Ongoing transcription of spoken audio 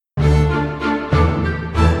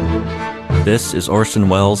This is Orson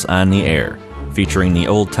Welles on the Air, featuring the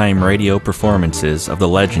old-time radio performances of the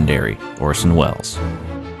legendary Orson Welles.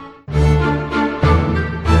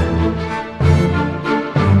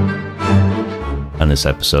 On this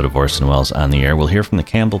episode of Orson Welles on the Air, we'll hear from the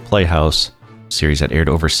Campbell Playhouse, a series that aired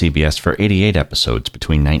over CBS for 88 episodes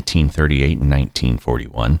between 1938 and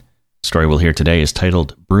 1941. The story we'll hear today is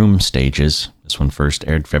titled Broom Stages. This one first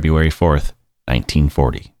aired February 4th,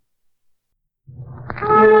 1940.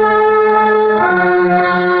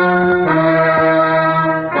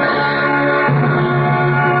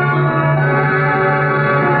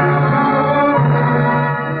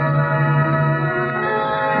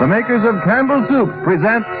 The makers of Campbell Soup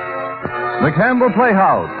present The Campbell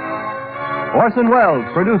Playhouse. Orson Welles,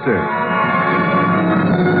 producer.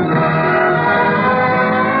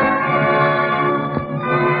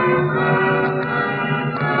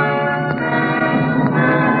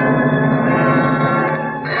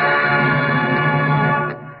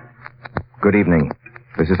 Good evening.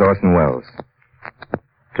 This is Orson Welles.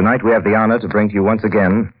 Tonight we have the honor to bring to you once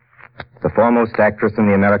again the foremost actress in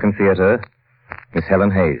the American theater, Miss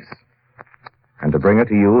Helen Hayes, and to bring her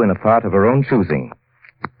to you in a part of her own choosing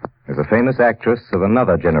as a famous actress of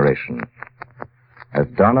another generation, as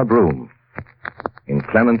Donna Broom in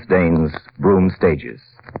Clemence Dane's Broom Stages.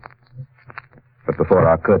 But before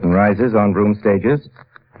our curtain rises on Broom Stages,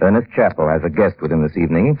 Ernest Chappell has a guest with him this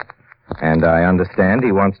evening, and I understand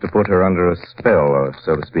he wants to put her under a spell,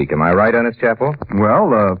 so to speak. Am I right, Ernest Chappell?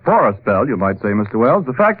 Well, for a spell, you might say, Mr. Wells.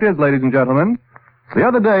 The fact is, ladies and gentlemen, the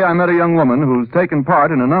other day I met a young woman who's taken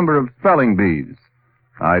part in a number of spelling bees.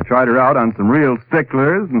 I tried her out on some real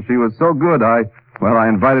sticklers, and she was so good, I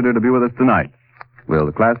invited her to be with us tonight. Will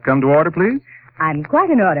the class come to order, please? I'm quite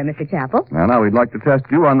in order, Mr. Chappell. Now, we'd like to test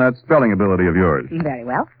you on that spelling ability of yours. Very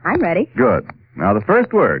well. I'm ready. Good. Now, the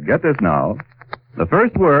first word, get this now. The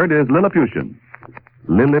first word is Lilliputian.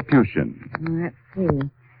 Lilliputian. Let's see.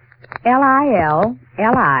 Lilliputian.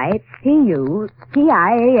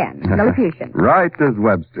 Lilliputian. Right as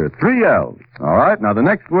Webster. 3 L's. All right. Now, the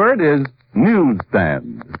next word is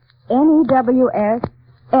newsstand. Newsstand.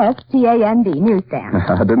 Newsstand.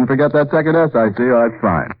 I didn't forget that second S, I see. Oh, that's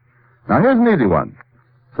fine. Now, here's an easy one.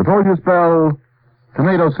 Suppose you spell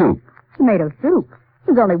tomato soup. Tomato soup.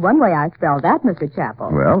 There's only one way I spell that, Mr. Chappell.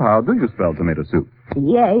 Well, how do you spell tomato soup?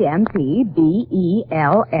 Campbell''S.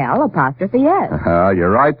 You're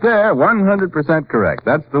right there. 100% correct.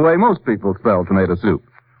 That's the way most people spell tomato soup.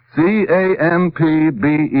 Campbell''S.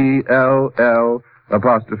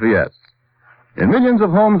 In millions of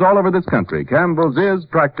homes all over this country, Campbell's is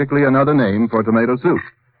practically another name for tomato soup.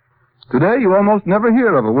 Today, you almost never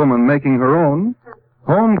hear of a woman making her own.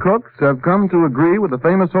 Home cooks have come to agree with the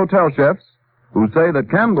famous hotel chefs who say that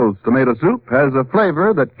Campbell's tomato soup has a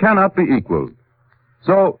flavor that cannot be equaled.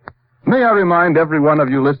 So, may I remind every one of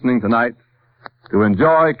you listening tonight to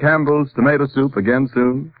enjoy Campbell's tomato soup again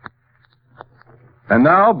soon? And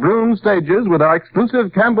now, Broom Stages with our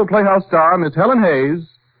exclusive Campbell Playhouse star, Miss Helen Hayes,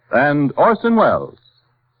 and Orson Welles.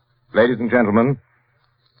 Ladies and gentlemen,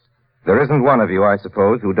 there isn't one of you, I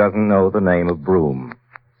suppose, who doesn't know the name of Broom.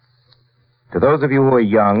 To those of you who are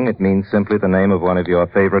young, it means simply the name of one of your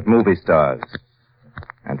favorite movie stars.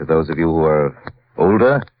 And to those of you who are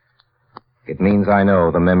older, it means, I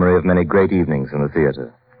know, the memory of many great evenings in the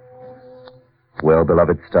theater.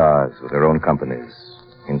 Well-beloved stars with their own companies,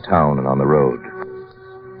 in town and on the road.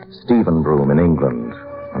 Stephen Broom in England,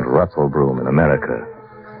 and Russell Broom in America,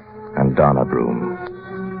 and Donna Broom.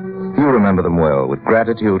 You remember them well, with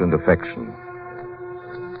gratitude and affection.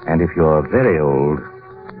 And if you're very old,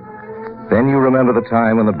 then you remember the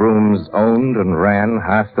time when the Brooms owned and ran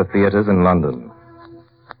half the theaters in London.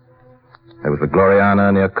 There was the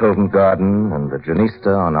Gloriana near Covent Garden, and the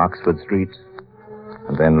Janista on Oxford Street,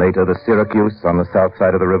 and then later the Syracuse on the south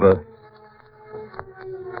side of the river.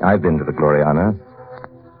 I've been to the Gloriana,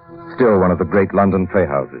 still one of the great London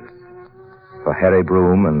playhouses, for Harry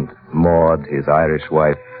Broom and Maud, his Irish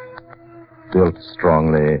wife, built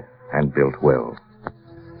strongly and built well.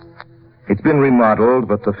 It's been remodeled,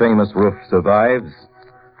 but the famous roof survives,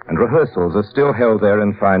 and rehearsals are still held there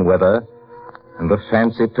in fine weather, and the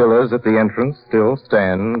fancy pillars at the entrance still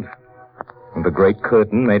stand, and the great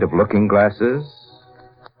curtain made of looking glasses.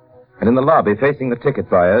 And in the lobby, facing the ticket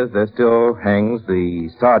buyers, there still hangs the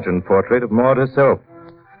Sargent portrait of Maud herself.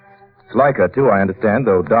 It's like her, too, I understand,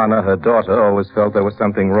 though Donna, her daughter, always felt there was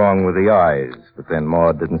something wrong with the eyes. But then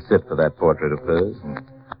Maud didn't sit for that portrait of hers, and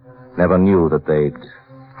never knew that they'd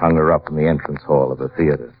hung her up in the entrance hall of the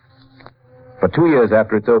theater. For 2 years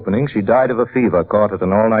after its opening, she died of a fever caught at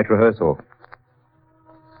an all-night rehearsal.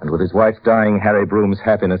 And with his wife's dying, Harry Broom's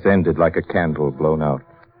happiness ended like a candle blown out.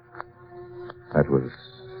 That was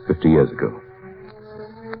 50 years ago.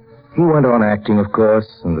 He went on acting, of course,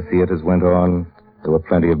 and the theaters went on. There were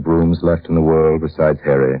plenty of Brooms left in the world besides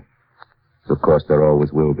Harry. So, of course, there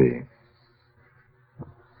always will be.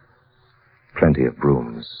 Plenty of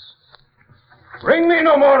Brooms. Bring me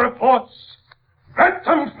no more reports. Let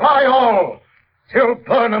them fly all, till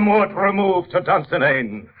Burnham Wood remove to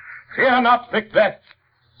Dunsinane. Fear not, Macbeth.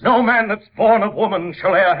 No man that's born of woman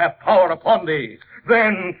shall e'er have power upon thee.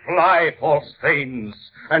 Then fly, false thanes,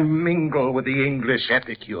 and mingle with the English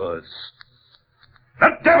epicures. The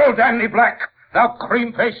devil damn thee, Black, thou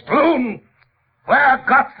cream-faced loon! Where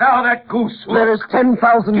got thou that goose? There is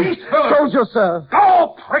 10,000 soldiers, sir.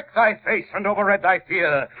 Go prick thy face and overread thy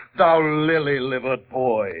fear, thou lily-livered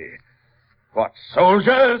boy. What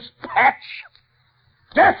soldiers? Patch!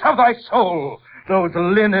 Death of thy soul! Those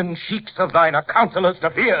linen sheiks of thine are counselors to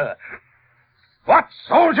fear. What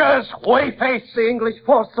soldiers? Wayface! The English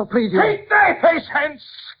force, so please you. Take thy face hence!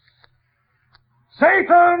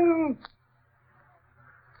 Satan!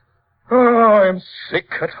 Oh, I am sick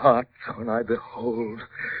at heart when I behold.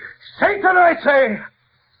 Satan, I say!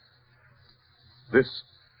 This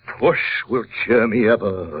push will cheer me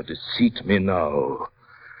ever, deceit me now.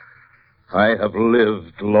 I have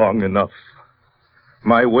lived long enough.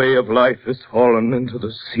 My way of life is fallen into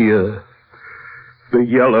the sear. The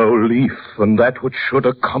yellow leaf and that which should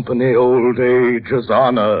accompany old age is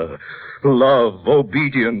honor, love,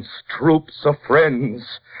 obedience, troops of friends.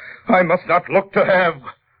 I must not look to have,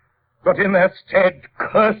 but in their stead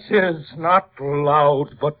curses, not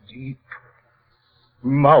loud but deep.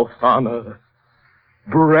 Mouth honor,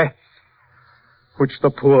 breath, which the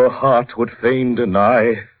poor heart would fain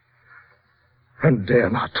deny, and dare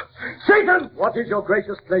not. Satan! What is your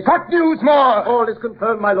gracious pleasure? What news more? All is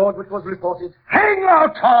confirmed, my lord, which was reported. Hang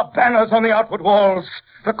out our banners on the outward walls.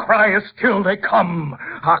 The cry is still they come.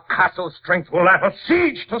 Our castle strength will laugh a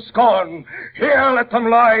siege to scorn. Here let them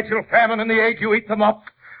lie till famine and the ague eat them up.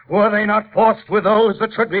 Were they not forced with those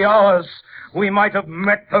that should be ours, we might have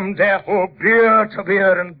met them dareful, beer to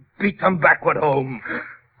beer, and beat them backward home.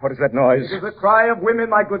 What is that noise? It is the cry of women,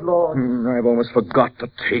 my good lord. I've almost forgot the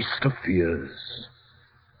taste of fears.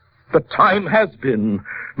 The time has been.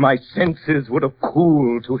 My senses would have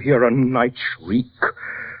cooled to hear a night shriek,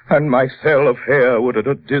 and my fell of hair would at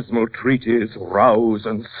a dismal treatise rouse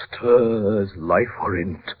and stir as life were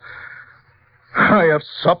in't. I have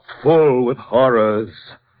supped full with horrors.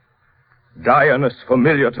 Direness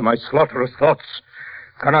familiar to my slaughterous thoughts.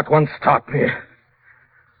 Cannot one stop me?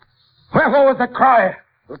 Wherefore was that cry?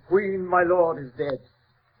 The queen, my lord, is dead.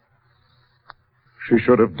 She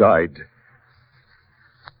should have died.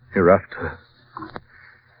 Hereafter,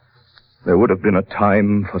 there would have been a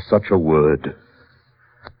time for such a word.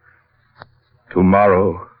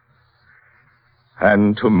 Tomorrow,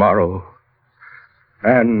 and tomorrow,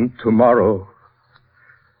 and tomorrow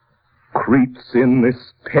creeps in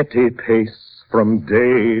this petty pace from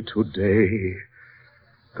day to day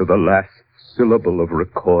to the last syllable of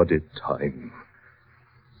recorded time.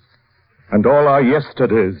 And all our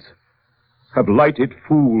yesterdays have lighted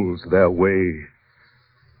fools their way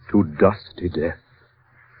to dusty death.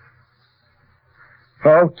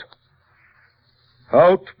 Out,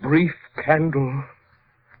 out, brief candle.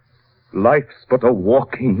 Life's but a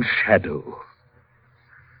walking shadow.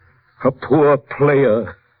 A poor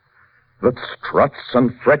player that struts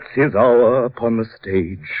and frets his hour upon the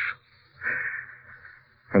stage,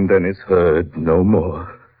 and then is heard no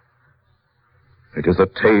more. It is a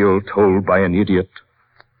tale told by an idiot,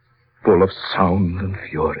 full of sound and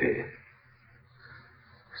fury,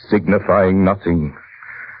 signifying nothing.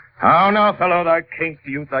 How now, fellow, thou canst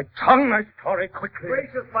use thy tongue, thy story quickly.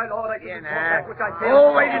 Gracious, my lord, I give you that which I say.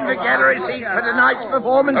 Oh, waiting to get a receipt for tonight's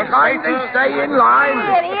performance. Kindly stay in line.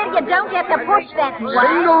 Here, you don't get to push that way.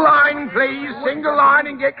 Single line, please. Single line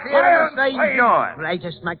and get clear of the stage door.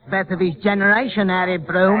 Greatest Macbeth of his generation, Harry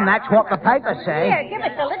Broom. That's what the papers say. Here, give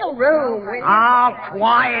us a little room, will you? Oh,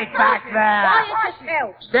 quiet back there. Quiet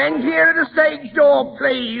yourself. Stand here at the stage door,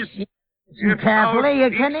 please. Listen carefully, you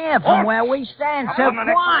can hear from where we stand, so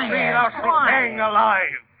Thou quiet. shalt hang alive,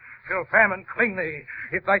 till famine cling thee.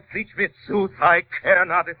 If thy speech be sooth, I care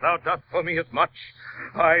not if thou dost for me as much.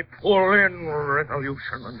 I pull in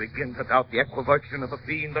resolution and begin to doubt the equivocation of the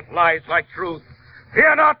fiend that lies like truth.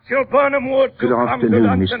 Fear not till Burnham Wood Good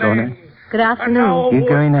afternoon, Miss Donna. Good afternoon. You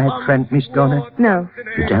going out front, Miss Donna? No.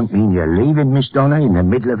 You don't mean you're leaving, Miss Donna, in the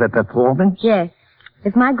middle of a performance? Yes.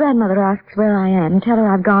 If my grandmother asks where I am, tell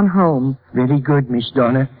her I've gone home. Very good, Miss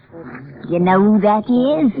Donna. You know who that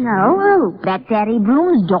is? No, who? That's Harry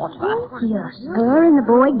Broom's daughter. Yes, her and the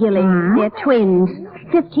boy Gilly. They're twins.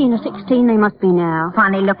 15 or 16 they must be now.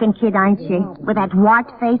 Funny-looking kid, ain't she? With that white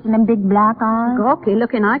face and them big black eyes. Gawky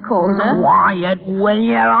looking, I calls her. Quiet, will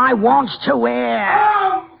you? I wants to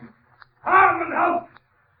hear. Arm and help!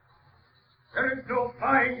 There is no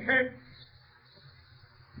flying hence,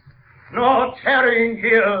 nor tarrying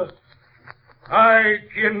here. I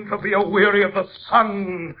begin to be aweary of the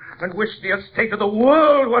sun, and wish the estate of the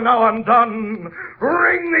world were now undone.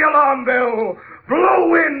 Ring the alarm bell, blow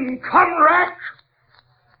wind, come rack.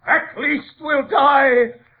 At least we'll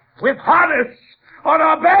die with harness on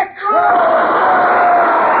our backs.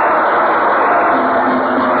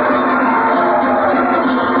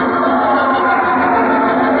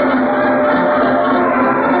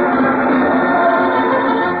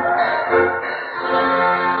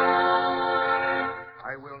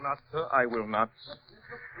 Sir, I will not.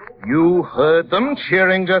 You heard them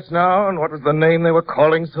cheering just now, and what was the name they were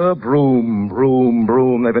calling, sir? Broom, Broom,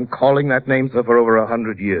 Broom. They've been calling that name, sir, for over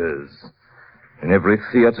 100 years. In every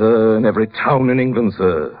theater, in every town in England,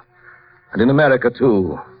 sir. And in America,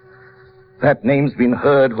 too. That name's been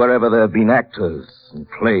heard wherever there have been actors and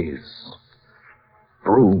plays.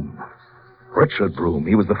 Broom. Richard Broom.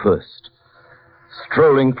 He was the first.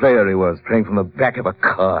 Strolling player he was, playing from the back of a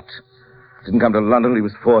cart. Didn't come to London till he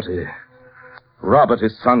was 40. Robert,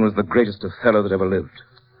 his son, was the greatest Othello that ever lived.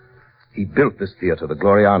 He built this theater, the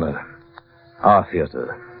Gloriana. Our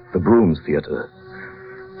theater, the Broom's theater.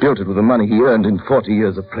 Built it with the money he earned in 40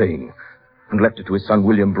 years of playing, and left it to his son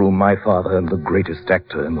William Broom, my father, and the greatest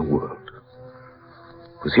actor in the world.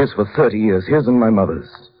 It was his for 30 years, his and my mother's.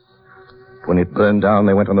 When it burned down,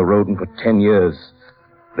 they went on the road, and for 10 years,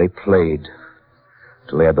 they played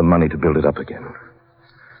till they had the money to build it up again.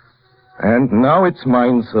 And now it's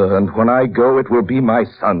mine, sir, and when I go, it will be my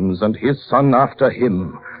son's, and his son after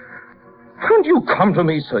him. And you come to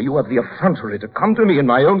me, sir, you have the effrontery to come to me in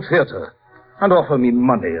my own theater and offer me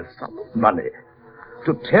money, a sum of money,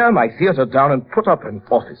 to tear my theater down and put up an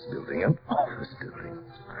office building,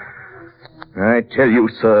 I tell you,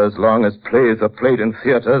 sir, as long as plays are played in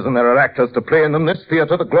theaters and there are actors to play in them, this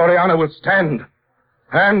theater, the Gloriana, will stand.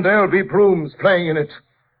 And there'll be Brooms playing in it.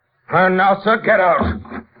 And now, sir, get out.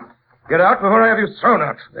 Get out before I have you thrown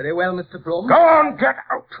out. Very well, Mr. Broom. Go on, get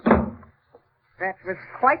out. That was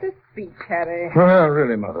quite a speech, Harry. Well,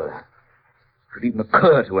 really, Mother. Could even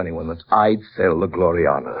occur to anyone that I'd sell the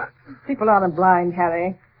Gloriana. People aren't blind,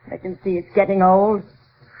 Harry. They can see it's getting old.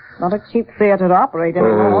 Not a cheap theater to operate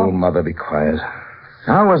anymore. Oh, Mother, be quiet.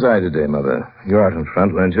 How was I today, Mother? You're out in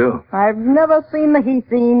front, weren't you? I've never seen the he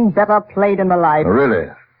scene better played in my life. Oh,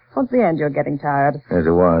 really? Towards the end, you're getting tired. Yes,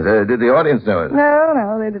 it was. Did the audience know it?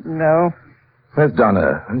 No, they didn't know. Where's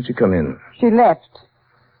Donna? When did she come in? She left.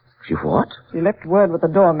 She what? She left word with the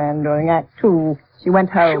doorman during Act 2. She went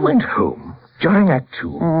home. She went home? During Act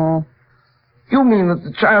 2? You mean that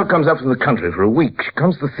the child comes up from the country for a week? She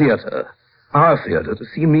comes to the theater, our theater, to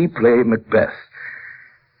see me play Macbeth.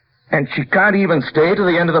 And she can't even stay to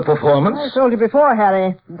the end of the performance? I told you before,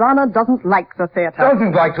 Harry. Donna doesn't like the theater.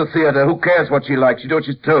 Doesn't like the theater? Who cares what she likes? She does what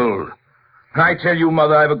she's told. I tell you,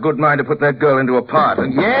 Mother, I have a good mind to put that girl into a part.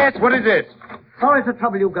 And yes, what is it? Sorry to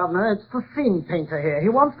trouble you, Governor. It's the scene painter here. He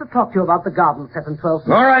wants to talk to you about the garden set in 12th.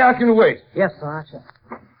 All right, ask him to wait. Yes, sir, Archer.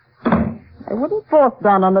 I wouldn't force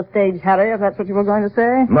Donna on the stage, Harry, if that's what you were going to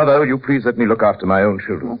say. Mother, will you please let me look after my own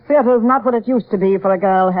children? The theater's not what it used to be for a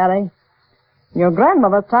girl, Harry. In your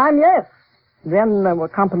grandmother's time, yes. Then there were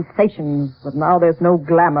compensations, but now there's no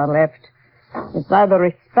glamour left. It's either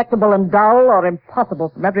respectable and dull or impossible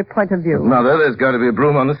from every point of view. Mother, there's got to be a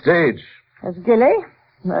Broom on the stage. There's Gilly.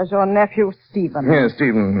 There's your nephew, Stephen. Yes,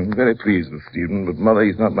 Stephen. I'm very pleased with Stephen, but, Mother,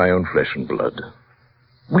 he's not my own flesh and blood.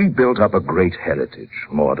 We built up a great heritage,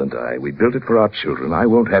 Maud and I. We built it for our children. I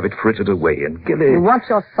won't have it frittered away. And Gilly... You want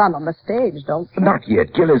your son on the stage, don't you? Not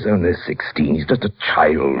yet. Gilly's only 16. He's just a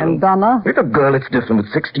child. And Donna? With a girl, it's different.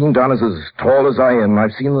 At 16, Donna's as tall as I am.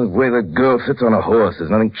 I've seen the way the girl sits on a horse.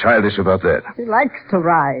 There's nothing childish about that. She likes to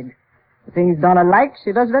ride. The things Donna likes,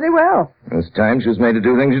 she does very well. This time she was made to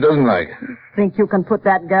do things she doesn't like. Think you can put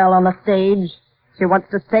that girl on the stage? She wants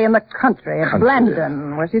to stay in the country, at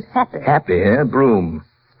Blandon, where she's happy. Happy, eh? Broom.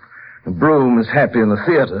 Broom is happy in the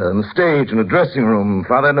theater, and the stage, and the dressing room.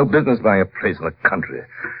 Father had no business buying a place in the country.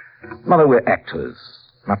 Mother, we're actors,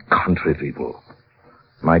 not country people.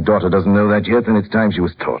 My daughter doesn't know that yet, and it's time she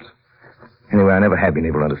was taught. Anyway, I never have been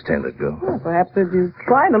able to understand that girl. Well, perhaps if you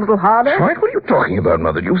tried a little harder. Tried? What are you talking about,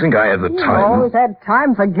 Mother? Do you think I have the You've time? always had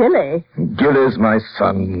time for Gilly. Gilly's my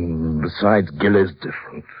son. Besides, Gilly's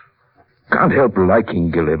different. Can't help liking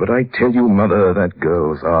Gilly, but I tell you, Mother, that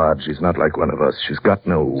girl's odd. She's not like one of us. She's got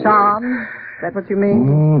no... Charm? Is that what you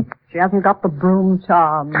mean? She hasn't got the Broom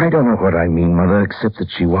charm. I don't know what I mean, Mother, except that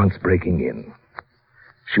she wants breaking in.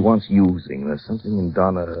 She wants using. There's something in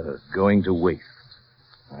Donna going to waste.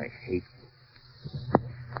 I hate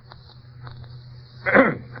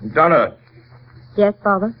it. Donna. Yes,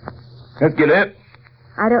 Father? That's Gilly.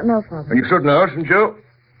 I don't know, Father. And you should know, shouldn't you?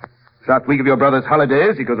 It's last week of your brother's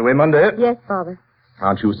holidays. He goes away Monday. Yes, Father.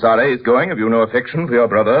 Aren't you sorry he's going? Have you no affection for your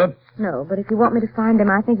brother? No, but if you want me to find him,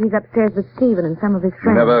 I think he's upstairs with Stephen and some of his You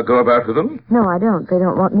friends. never go about with them? No, I don't. They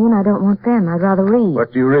don't want me, and I don't want them. I'd rather read.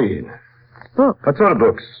 What do you read? Books. What sort of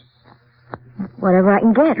books? Whatever I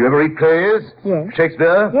can get. Do you ever read plays? Yes.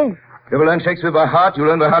 Shakespeare? Yes. You ever learn Shakespeare by heart? You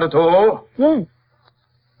learn by heart at all? Yes.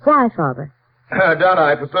 Why, Father? Donna,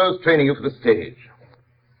 I propose training you for the stage.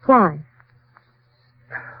 Why?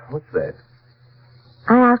 What's that?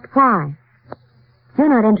 I asked why. You're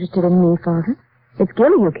not interested in me, Father. It's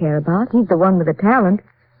Gilly you care about. He's the one with the talent.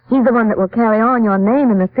 He's the one that will carry on your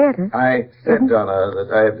name in the theater. I said, Donna,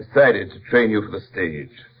 that I have decided to train you for the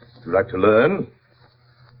stage. Would you like to learn?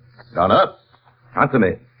 Donna, answer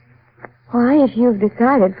me. Why, if you've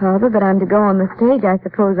decided, Father, that I'm to go on the stage, I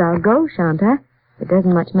suppose I'll go, shan't I? It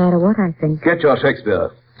doesn't much matter what I think. Get your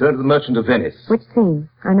Shakespeare. Turn to the Merchant of Venice. Which scene?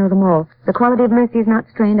 I know them all. The quality of mercy is not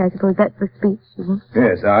strained. I suppose that's the speech you want.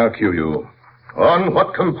 Yes, I'll cue you. On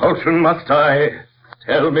what compulsion must I?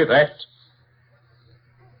 Tell me that.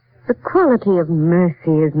 The quality of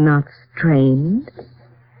mercy is not strained.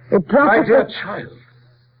 It drops... My dear child.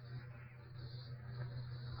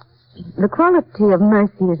 The quality of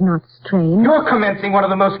mercy is not strained. You're commencing one of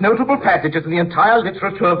the most notable passages in the entire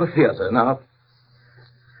literature of the theater. Now,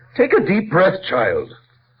 take a deep breath, child.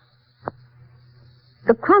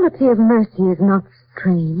 The quality of mercy is not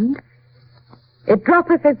strained. It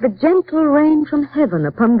droppeth as the gentle rain from heaven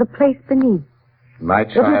upon the place beneath. My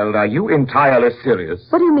child, are you entirely serious?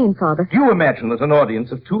 What do you mean, Father? Do you imagine that an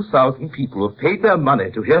audience of 2,000 people who have paid their money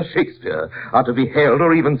to hear Shakespeare are to be held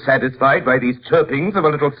or even satisfied by these chirpings of a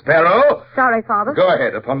little sparrow? Sorry, Father. Go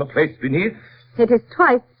ahead, upon the place beneath. It is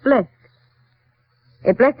twice blessed.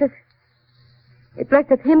 It blesseth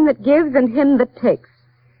him that gives and him that takes.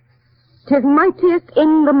 'Tis mightiest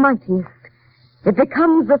in the mightiest. It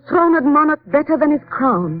becomes the throned monarch better than his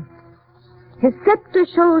crown. His scepter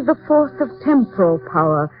shows the force of temporal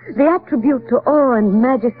power, the attribute to awe and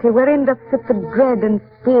majesty wherein doth sit the dread and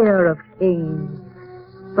fear of kings.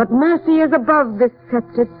 But mercy is above this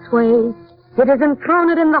sceptred sway. It is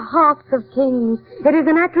enthroned in the hearts of kings. It is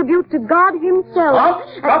an attribute to God himself.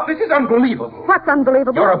 Stop! This is unbelievable. What's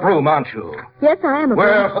unbelievable? You're a broom, aren't you? Yes, I am a broom.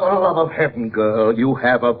 Well, for the love of heaven, girl, you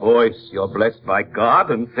have a voice. You're blessed by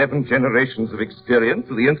God and 7 generations of experience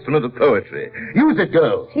with the instrument of poetry. Use it,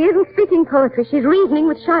 girl. She isn't speaking poetry. She's reasoning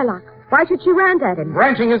with Shylock. Why should she rant at him?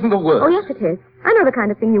 Ranting isn't the word. Oh, yes, it is. I know the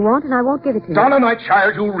kind of thing you want, and I won't give it to you. Donna, my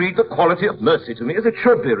child, you'll read the quality of mercy to me as it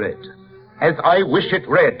should be read. As I wish it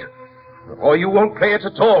read. Or you won't play it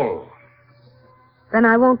at all. Then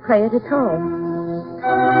I won't play it at all.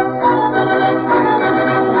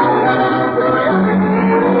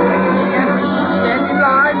 Stand in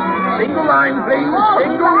line. Single line, please.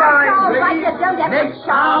 Single line, please. Next.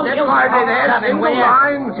 That's hardly there. Single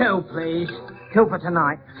line. 2, please. 2 for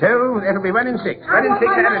tonight. 2. It'll be 1 and 6. 1 and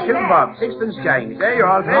 6 out of 2 bob. 6pence change. There you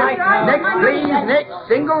are, sir. Next, please. Next.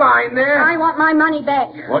 Single line there. I want my money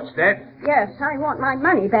back. What's that? Yes, I want my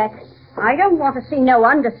money back. I don't want to see no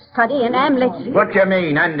understudy in Hamlet. What you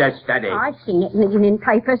mean, understudy? I've seen it in the evening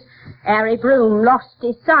papers. Harry Broom lost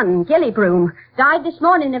his son, Gilly Broom. Died this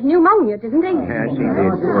morning of pneumonia, didn't he? Yes, he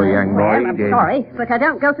did, poor young boy. Well, I'm sorry, but I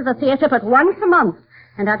don't go to the theatre but once a month.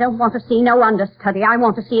 And I don't want to see no understudy. I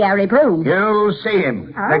want to see Harry Broom. You'll see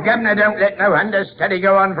him. Huh? The governor don't let no understudy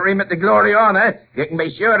go on for him at the Gloriana. You can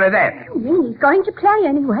be sure of that. You mean he's going to play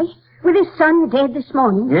anyway? With his son dead this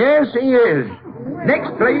morning? Yes, he is.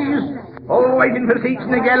 Next, please. All waiting for seats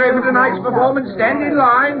in the gallery for tonight's performance. Stand in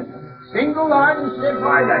line. Single line, step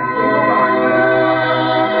by that. Single line.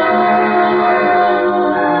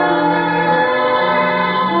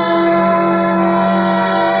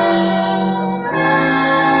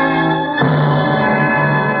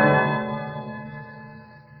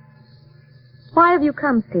 Why have you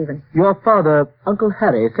come, Stephen? Your father, Uncle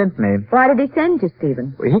Harry, sent me. Why did he send you,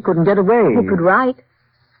 Stephen? He couldn't get away. He could write.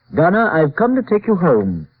 Donna, I've come to take you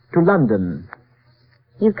home. To London.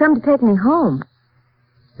 You've come to take me home.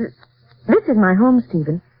 This is my home,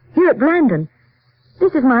 Stephen. Here at Blandon.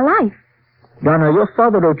 This is my life. Donna, your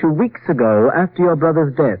father wrote you weeks ago after your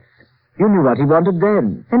brother's death. You knew what he wanted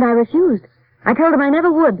then. And I refused. I told him I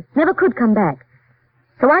never would, never could come back.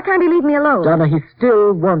 So why can't he leave me alone? Donna, he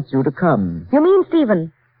still wants you to come. You mean,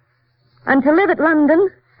 Stephen, and to live at London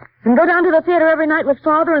and go down to the theater every night with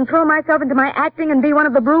Father and throw myself into my acting and be one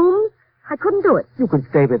of the Brooms? I couldn't do it. You could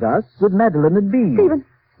stay with us, with Madeline and Bee. Stephen,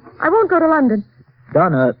 I won't go to London.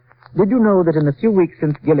 Donna, did you know that in the few weeks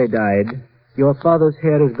since Gilly died, your father's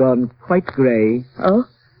hair has gone quite gray? Oh?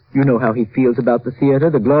 You know how he feels about the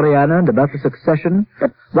theater, the Gloriana, and about the succession.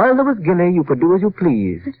 But while there was Gilly, you could do as you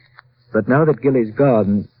pleased. But now that Gilly's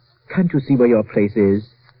gone, can't you see where your place is?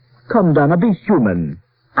 Come, Donna, be human.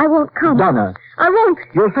 I won't come. Donna. I won't.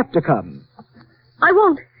 You'll have to come. I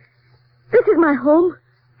won't. This is my home.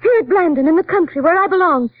 Here at Blandon, in the country, where I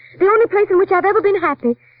belong. The only place in which I've ever been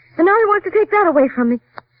happy. And now he wants to take that away from me.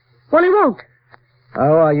 Well, he won't.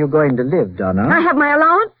 How are you going to live, Donna? I have my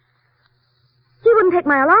allowance. He wouldn't take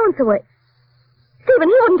my allowance away. Stephen,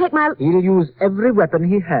 he wouldn't take my... He'll use every weapon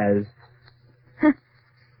he has.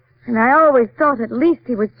 And I always thought at least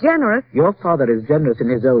he was generous. Your father is generous in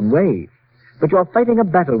his own way. But you're fighting a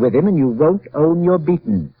battle with him and you won't own you're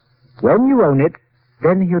beaten. When you own it,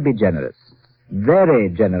 then he'll be generous. Very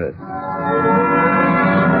generous.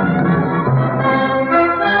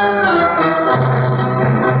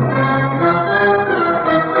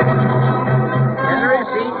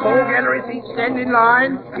 Stand in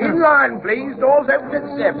line. In line, please. Doors open at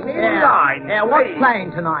 7. In line. Yeah, what's please.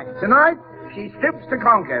 playing tonight? Tonight, She Stoops to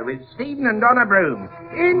Conquer with Stephen and Donna Broom.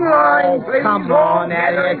 In line, please. Come on,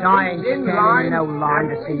 Elliot. I ain't in standing line. in no line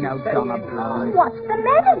to see no Donna Broom. What's the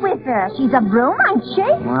matter with her? She's a broom, ain't she?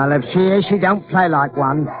 Well, if she is, she don't play like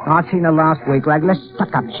one. I seen her last week. Regular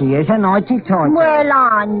stuck-up she is, and hoity-toity. Well,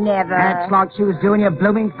 I never. It's like she was doing you a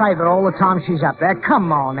blooming favour all the time she's up there.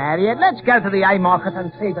 Come on, Harriet. Let's go to the Haymarket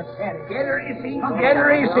and see the theatre. Get her your seats. Get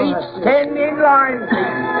her your seats. Stand in line,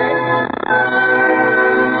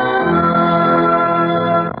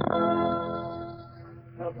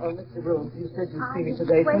 Mr. Broom, you said you'd see me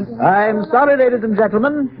today, sir. I'm sorry, ladies and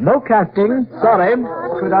gentlemen. No casting. Sorry.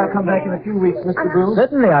 Could I come back in a few weeks, Mr. Broom?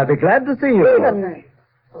 Certainly, I'll be glad to see you. Stephen!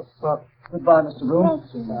 Goodbye, Mr. Broom.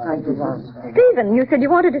 Thank you, sir. Stephen, you said you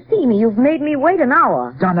wanted to see me. You've made me wait an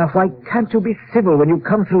hour. Donna, why can't you be civil when you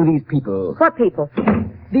come through these people? What people?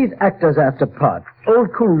 These actors after parts.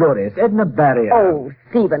 Old Couloris, Edna Barrier. Oh,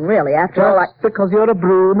 Stephen, really, after all, Just because you're a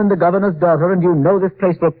Broom and the governor's daughter and you know this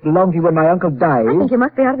place will belong to you when my uncle dies. I think you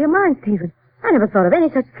must be out of your mind, Stephen. I never thought of any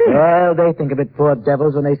such thing. Well, they think of it, poor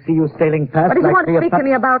devils, when they see you sailing past. What did you want to speak Cleopatra. to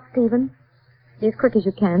me about, Stephen? Be as quick as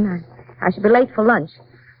you can. I should be late for lunch.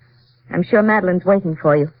 I'm sure Madeline's waiting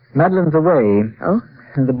for you. Madeline's away. Oh?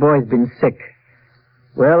 And the boy's been sick.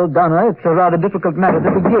 Well, Donna, it's a rather difficult matter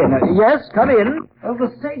to begin. Yes, come in. Well,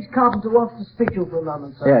 the stage carpenter wants to speak to you for a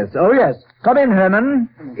moment, sir. Yes, oh yes. Come in, Herman.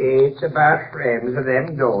 It's about frames of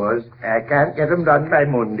them doors. I can't get them done by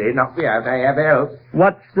Monday. Knock me out. I have help.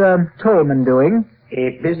 What's Tolman doing?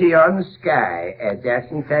 He's busy on Sky.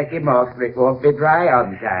 Doesn't take him off, but it won't be dry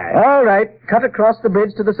on time. All right. Cut across the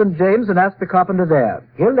bridge to the St. James and ask the carpenter there.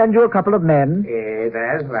 He'll lend you a couple of men.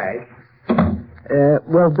 That's right.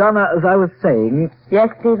 Well, Donna, as I was saying... Yes,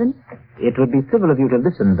 Stephen? It would be civil of you to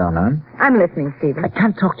listen, Donna. I'm listening, Stephen. I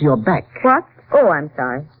can't talk to your back. What? Oh, I'm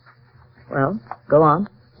sorry. Well, go on.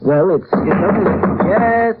 Well, it's only...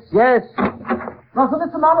 Yes. Well, for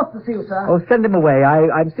Mr. Monmouth to see you, sir. Oh, send him away.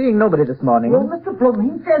 I'm seeing nobody this morning. Well, Mr. Broom,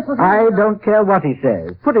 he says that... I don't care what he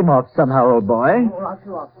says. Put him off somehow, old boy. All right,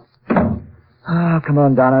 you are. Ah, come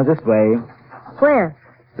on, Donna, this way. Where?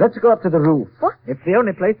 Let's go up to the roof. What? It's the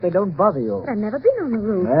only place they don't bother you. I've never been on the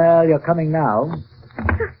roof. Well, you're coming now.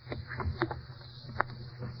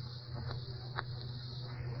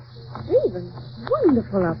 Stephen,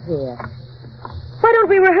 wonderful up here. Why don't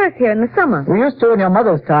we rehearse here in the summer? We used to in your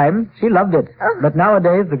mother's time. She loved it. Oh. But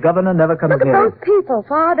nowadays, the governor never comes Look at near those people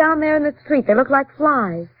far down there in the street. They look like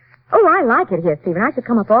flies. Oh, I like it here, Stephen. I should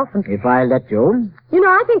come up often. If I let you. You know,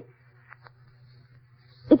 I think...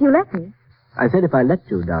 If you let me. I said if I let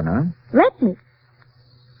you, Donna. Let me.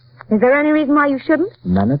 Is there any reason why you shouldn't?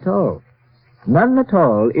 None at all. None at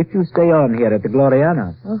all if you stay on here at the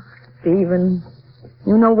Gloriana. Oh, Stephen,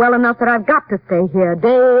 you know well enough that I've got to stay here.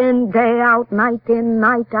 Day in, day out, night in,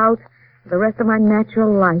 night out. For the rest of my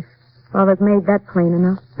natural life. Father's made that plain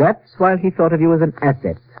enough. That's why he thought of you as an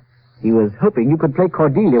asset. He was hoping you could play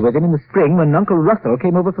Cordelia with him in the spring when Uncle Russell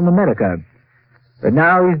came over from America. But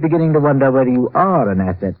now he's beginning to wonder whether you are an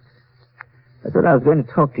asset. That's what I was going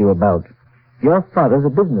to talk to you about. Your father's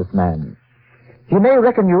a businessman. He may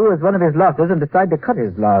reckon you as one of his losses and decide to cut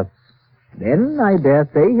his loss. Then, I dare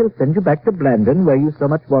say, he'll send you back to Blandon, where you so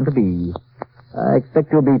much want to be. I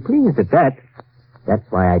expect you'll be pleased at that. That's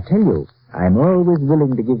why I tell you, I'm always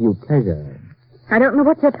willing to give you pleasure. I don't know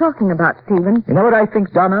what you're talking about, Stephen. You know what I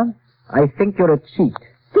think, Donna? I think you're a cheat.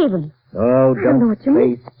 Stephen. Oh, I don't know what you play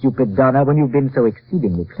mean. stupid, Donna, when you've been so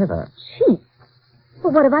exceedingly clever. Cheat?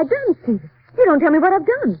 Well, what have I done, Stephen? You don't tell me what I've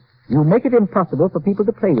done. You make it impossible for people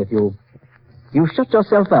to play with you. You shut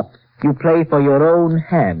yourself up. You play for your own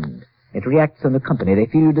hand. It reacts on the company. They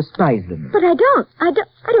feel you despise them. But I don't. I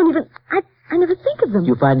never think of them.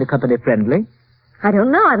 You find the company friendly? I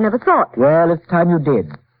don't know. I've never thought. Well, it's time you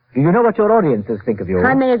did. Do you know what your audiences think of you?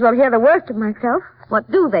 I may as well hear the worst of myself. What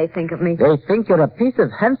do they think of me? They think you're a piece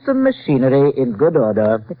of handsome machinery in good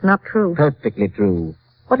order. It's not true. Perfectly true.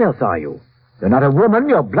 What else are you? You're not a woman.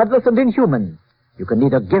 You're bloodless and inhuman. You can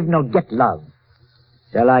neither give nor get love.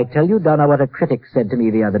 Shall I tell you, Donna, what a critic said to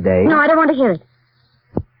me the other day? No, I don't want to hear it.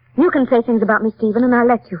 You can say things about me, Stephen, and I'll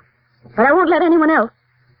let you. But I won't let anyone else.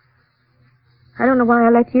 I don't know why I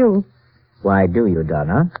let you. Why do you,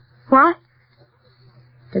 Donna? Why?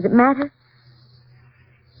 Does it matter?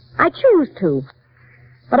 I choose to.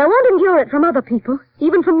 But I won't endure it from other people.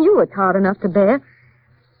 Even from you, it's hard enough to bear.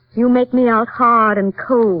 You make me out hard and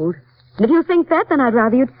cold. And if you think that, then I'd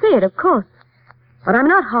rather you'd say it, of course. But I'm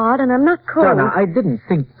not hard and I'm not cold. Donna, I didn't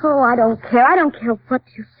think... Oh, I don't care. I don't care what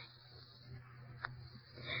you say.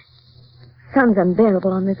 Sun's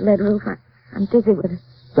unbearable on this lead roof. I'm dizzy with it.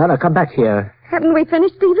 Donna, come back here. Haven't we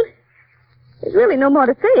finished, Stephen? There's really no more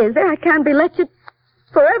to say, is there? I can't be lectured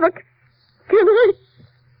forever. Can I?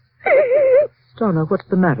 Donna, what's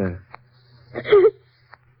the matter?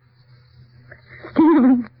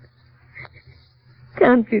 Stephen.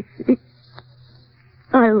 Can't you see?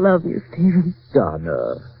 I love you, Stephen.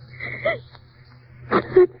 Donna.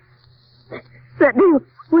 That day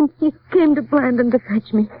when you came to Blandon to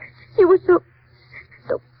fetch me, you were so...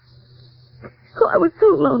 Oh, I was so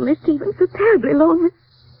lonely, Stephen, so terribly lonely.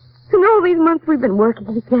 And all these months we've been working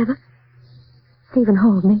together. Stephen,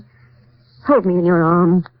 hold me. Hold me in your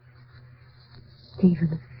arms.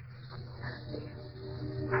 Stephen.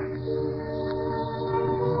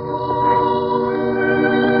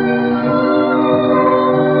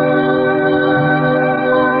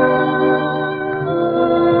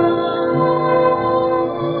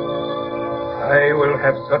 I will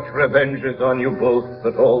have such revenges on you both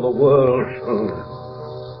that all the world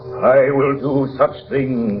shall. I will do such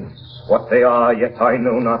things. What they are, yet I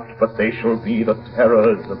know not, but they shall be the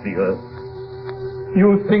terrors of the earth.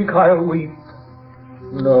 You think I'll weep?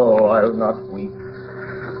 No, I'll not weep.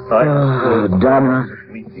 Donna,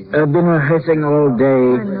 I've been rehearsing all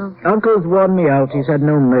day. I know. Uncle's worn me out. He's had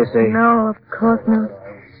no mercy. No, of course not.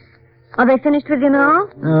 Are they finished with you now?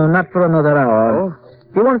 No, not for another hour.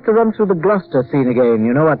 He wants to run through the Gloucester scene again.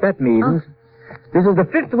 You know what that means. This is the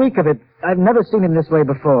 5th week of it. I've never seen him this way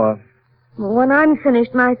before. Well, when I'm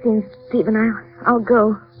finished my scene, Stephen, I'll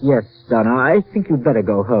go. Yes, Donna, I think you'd better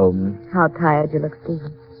go home. How tired you look,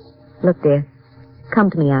 Stephen. Look, dear, come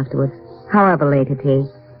to me afterwards, however late it is.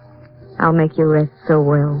 I'll make you rest so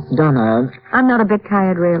well. Donna... I'm not a bit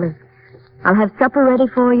tired, really. I'll have supper ready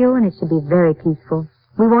for you, and it should be very peaceful.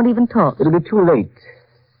 We won't even talk. It'll be too late.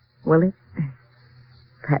 Will it?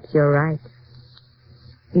 Perhaps you're right.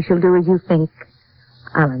 You shall do as you think.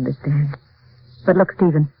 I'll understand. But look,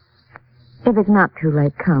 Stephen, if it's not too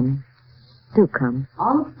late, come. Do come.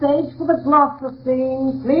 On stage for the Gloucester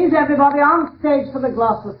scene. Please, everybody, on stage for the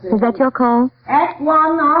Gloucester scene. Is that your call? Act 1,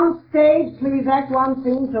 on stage, please. Act 1,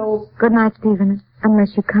 scene 2. Good night, Stephen,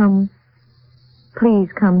 unless you come. Please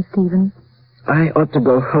come, Stephen. I ought to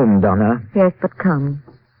go home, Donna. Yes, but come.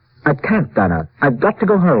 I can't, Donna. I've got to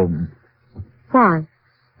go home. Why?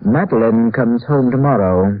 Madeline comes home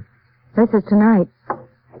tomorrow. This is tonight.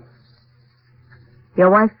 Your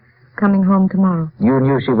wife's coming home tomorrow. You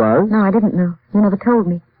knew she was? No, I didn't know. You never told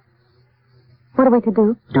me. What are we to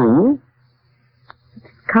do? Do? It's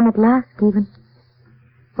come at last, Stephen.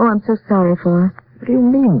 Oh, I'm so sorry for her. What do you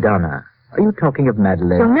mean, Donna? Are you talking of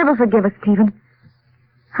Madeline? She'll never forgive us, Stephen.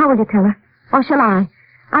 How will you tell her? Or shall I?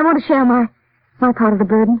 I want to share my part of the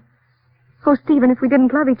burden. Oh, Stephen, if we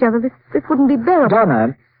didn't love each other, this wouldn't be bearable.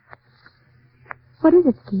 Donna. What is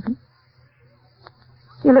it, Stephen?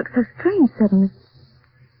 You look so strange suddenly.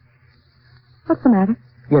 What's the matter?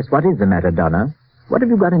 Yes, what is the matter, Donna? What have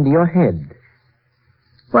you got into your head?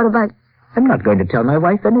 What about... I'm not going to tell my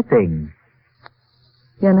wife anything.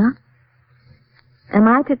 You're not? Am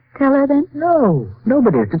I to tell her then? No,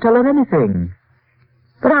 nobody is to tell her anything.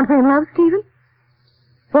 But aren't we in love, Stephen?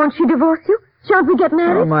 Won't she divorce you? Shan't we get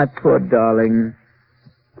married? Oh, my poor darling.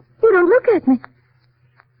 You don't look at me.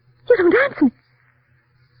 You don't answer me.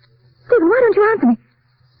 Stephen, why don't you answer me?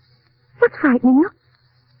 What's frightening you?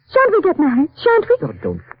 Shan't we get married? Shan't we? Oh,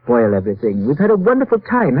 don't spoil everything. We've had a wonderful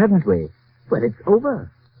time, haven't we? Well, it's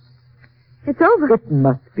over. It's over. It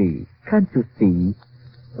must be. Can't you see?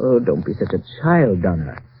 Oh, don't be such a child,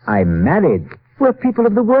 Donna. I'm married. We're people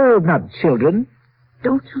of the world, not children.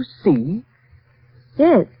 Don't you see?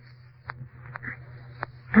 Yes.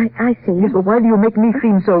 I see. Yes, but why do you make me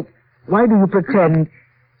seem so... Why do you pretend...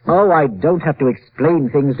 Oh, I don't have to explain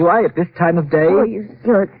things, do I, at this time of day? Oh,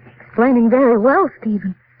 you're explaining very well,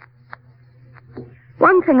 Stephen.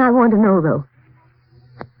 One thing I want to know, though.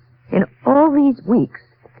 In all these weeks,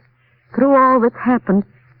 through all that's happened,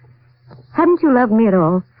 haven't you loved me at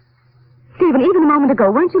all? Stephen, even a moment ago,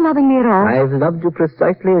 weren't you loving me at all? I've loved you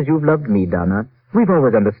precisely as you've loved me, Donna. We've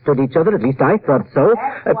always understood each other, at least I thought so.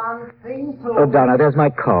 Oh, Donna, there's my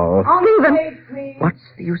call. Stephen! What's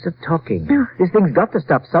the use of talking? This thing's got to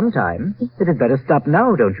stop sometime. It had better stop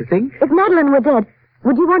now, don't you think? If Madeline were dead,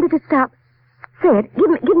 would you want it to stop? Say it. Give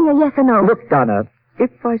me a yes or no. Look, Donna,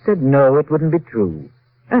 if I said no, it wouldn't be true.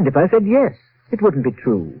 And if I said yes, it wouldn't be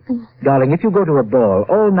true. Darling, if you go to a ball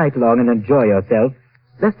all night long and enjoy yourself,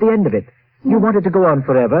 that's the end of it. You want it to go on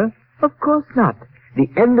forever? Of course not. The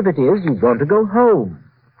end of it is you want to go home.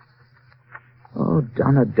 Oh,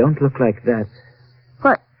 Donna, don't look like that.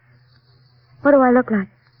 What do I look like?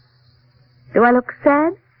 Do I look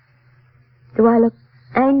sad? Do I look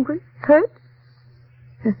angry? Hurt?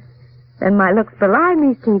 Then my looks belie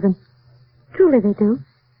me, Stephen. Truly they do.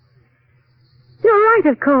 You're right,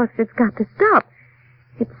 of course. It's got to stop.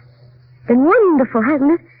 It's been wonderful,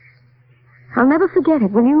 hasn't it? I'll never forget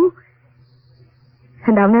it, will you?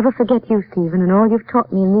 And I'll never forget you, Stephen, and all you've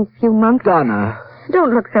taught me in these few months. Donna.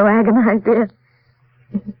 Don't look so agonized, dear.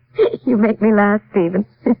 You make me laugh, Stephen.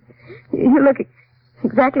 You look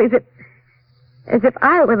exactly as if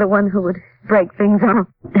I were the one who would break things off.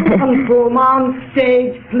 Uncle, on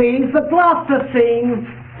stage, please. The Gloucester scene.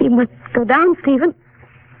 You must go down, Stephen.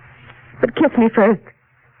 But kiss me first.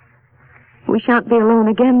 We shan't be alone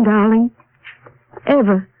again, darling.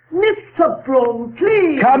 Ever. Mr. Broom,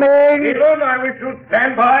 please. Coming! Stephen, I wish you'd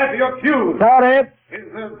stand by for your cue. Sorry.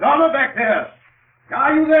 Is Donna back there?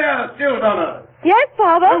 Are you there still, Donna? Yes,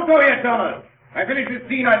 Father. Don't go yet, Donna. I finished this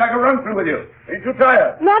scene. I'd like a run-through with you. Ain't you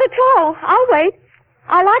tired? Not at all. I'll wait.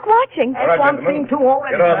 I like watching. All right, one gentlemen. scene too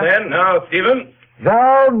already. Get on then. Now, Stephen.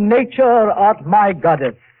 Thou, nature, art my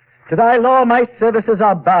goddess. To thy law my services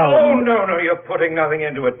are bound. Oh, no, you're putting nothing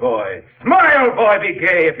into it, boy. Smile, boy, be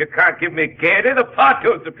gay. If you can't give me gaiety, the part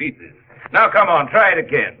goes to pieces. Now, come on, try it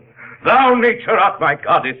again. Thou, nature, art my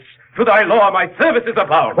goddess. To thy law my services are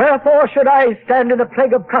bound. Wherefore should I stand in the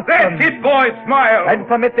plague of custom? That's it, boy, smile. And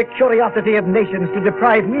permit the curiosity of nations to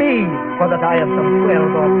deprive me, for that I am some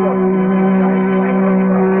 12 or 14.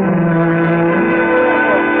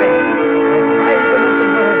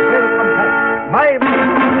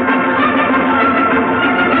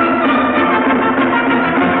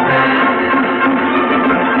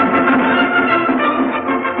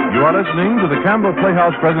 You are listening to the Campbell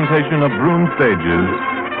Playhouse presentation of Broom Stages,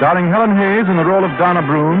 starring Helen Hayes in the role of Donna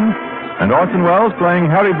Broom, and Orson Welles playing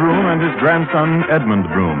Harry Broom and his grandson Edmund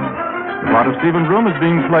Broom. The part of Stephen Broom is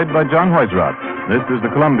being played by John Weisrott. This is the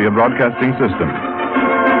Columbia Broadcasting System.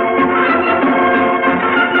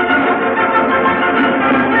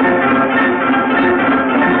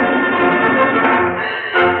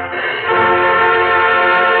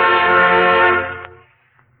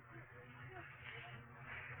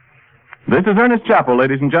 This is Ernest Chappell,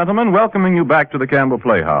 ladies and gentlemen, welcoming you back to the Campbell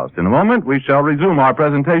Playhouse. In a moment, we shall resume our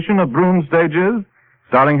presentation of Broom Stages,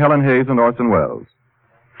 starring Helen Hayes and Orson Welles.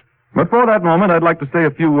 But for that moment, I'd like to say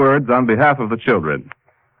a few words on behalf of the children.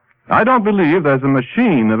 I don't believe there's a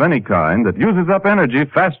machine of any kind that uses up energy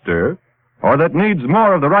faster or that needs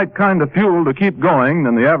more of the right kind of fuel to keep going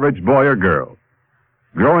than the average boy or girl.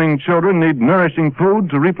 Growing children need nourishing food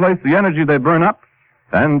to replace the energy they burn up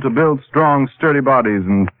and to build strong, sturdy bodies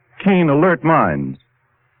and keen, alert minds.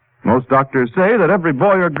 Most doctors say that every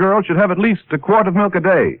boy or girl should have at least a quart of milk a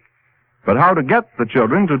day. But how to get the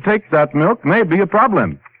children to take that milk may be a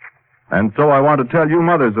problem. And so I want to tell you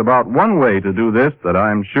mothers about one way to do this that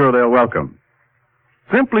I'm sure they'll welcome.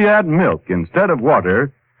 Simply add milk instead of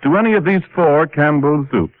water to any of these 4 Campbell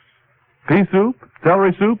soups: pea soup,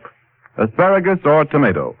 celery soup, asparagus, or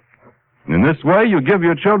tomato. In this way, you give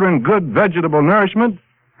your children good vegetable nourishment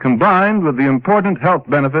combined with the important health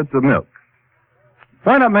benefits of milk.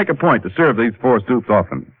 Why not make a point to serve these 4 soups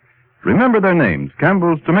often? Remember their names: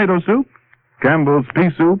 Campbell's tomato soup, Campbell's pea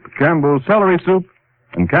soup, Campbell's celery soup,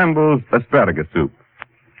 and Campbell's asparagus soup.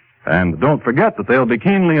 And don't forget that they'll be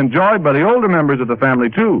keenly enjoyed by the older members of the family,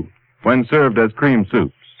 too, when served as cream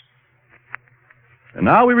soups. And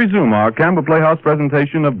now we resume our Campbell Playhouse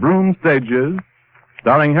presentation of Broom Stages,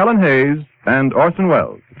 starring Helen Hayes and Orson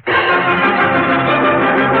Welles.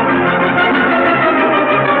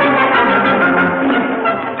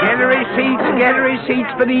 get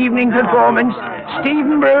receipts for the evening performance.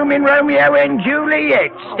 Stephen Broom in Romeo and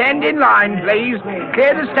Juliet. Stand in line, please.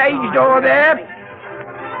 Clear the stage door there.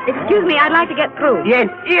 Excuse me, I'd like to get through. Yes,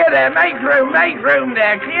 here there. Make room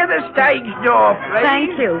there. Clear the stage door, please.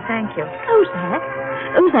 Thank you, thank you. Who's that?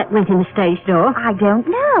 Who's that went in the stage door? I don't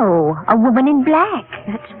know. A woman in black.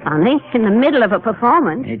 That's funny. In the middle of a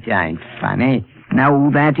performance. It ain't funny. Know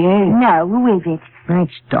who that is? No, who is it?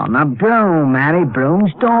 It's Donna Broom, Harry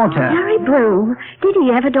Broom's daughter. Harry Broom? Did he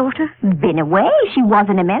have a daughter? Been away. She was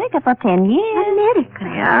in America for 10 years. America?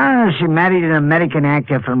 Yeah, she married an American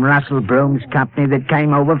actor from Russell Broom's company that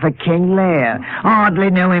came over for King Lear.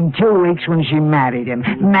 Hardly knew him 2 weeks when she married him.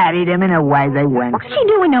 Married him and away they went. What's she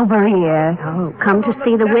doing over here? Oh, come to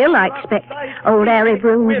see the will, I expect. Old Harry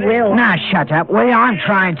Broom's will. Now, shut up, will you? I'm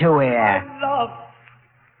trying to hear. Love.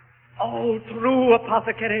 All through,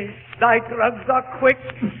 apothecary, thy drugs are quick.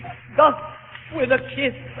 Thus, with a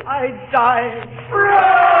kiss, I die.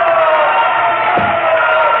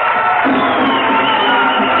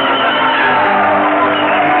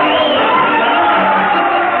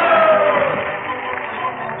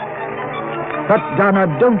 But,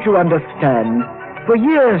 Donna, don't you understand? For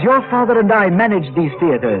years, your father and I managed these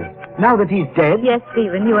theaters. Now that he's dead... Yes,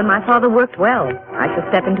 Stephen, you and my father worked well. I shall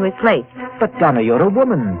step into his place. But, Donna, you're a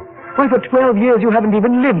woman. Why, for 12 years you haven't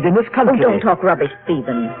even lived in this country. Oh, don't talk rubbish,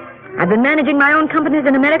 Stephen. I've been managing my own companies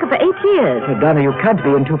in America for 8 years. Well, Donna, you can't be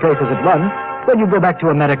in two places at once. When you go back to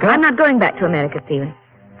America... I'm not going back to America, Stephen.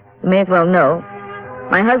 You may as well know.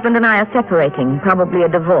 My husband and I are separating, probably a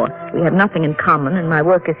divorce. We have nothing in common, and my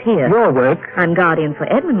work is here. Your work? I'm guardian for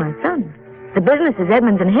Edmund, my son. The business is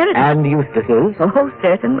Edmund's inheritance. And Eustace's? Oh,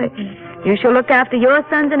 certainly. You shall look after your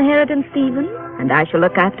son's inheritance, Stephen, and I shall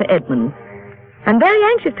look after Edmund's. I'm very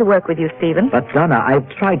anxious to work with you, Stephen. But, Donna, I've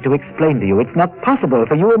tried to explain to you it's not possible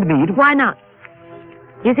for you and me to... Why not?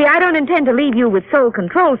 You see, I don't intend to leave you with sole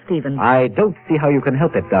control, Stephen. I don't see how you can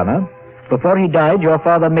help it, Donna. Before he died, your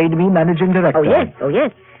father made me managing director. Oh,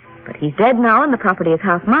 yes. But he's dead now, and the property is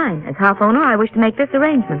half mine. As half owner, I wish to make this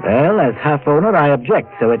arrangement. Well, as half owner, I object,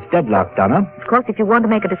 so it's deadlocked, Donna. Of course, if you want to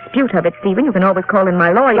make a dispute of it, Stephen, you can always call in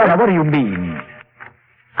my lawyer. Donna, what do you mean?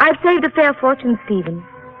 I've saved a fair fortune, Stephen,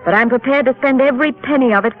 but I'm prepared to spend every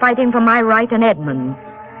penny of it fighting for my right and Edmund's.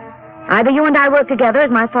 Either you and I work together as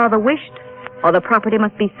my father wished, or the property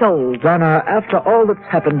must be sold. Donna, after all that's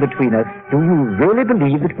happened between us, do you really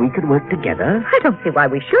believe that we could work together? I don't see why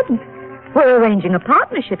we shouldn't. We're arranging a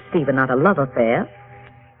partnership, Stephen, not a love affair.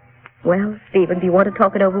 Well, Stephen, do you want to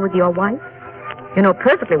talk it over with your wife? You know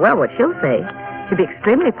perfectly well what she'll say. She'll be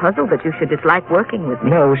extremely puzzled that you should dislike working with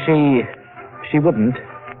me. No, she wouldn't.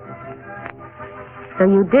 So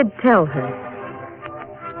you did tell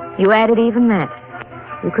her. You added even that.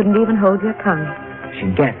 You couldn't even hold your tongue. She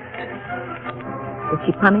guessed. Did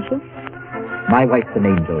she punish you? My wife's an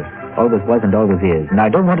angel. Always was and always is. And I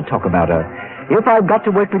don't want to talk about her. If I've got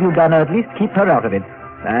to work with you, Donna, at least keep her out of it.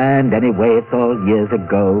 And anyway, it's all years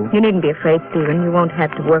ago. You needn't be afraid, Stephen. You won't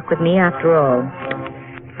have to work with me after all.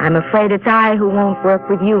 I'm afraid it's I who won't work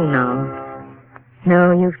with you now.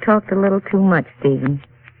 No, you've talked a little too much, Stephen.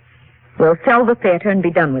 We'll sell the theater and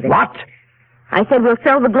be done with it. What? I said we'll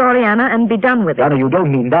sell the Gloriana and be done with it. Donna, you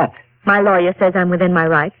don't mean that. My lawyer says I'm within my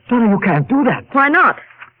rights. Donna, you can't do that. Why not?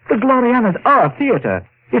 The Gloriana's our theater.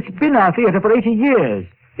 It's been our theater for 80 years.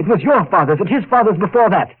 It was your father's and his father's before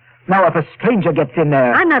that. Now if a stranger gets in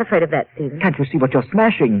there... I'm not afraid of that, Stephen. Can't you see what you're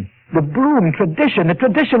smashing? The Broom tradition, a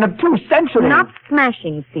tradition of 2 centuries. Not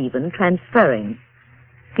smashing, Stephen, transferring.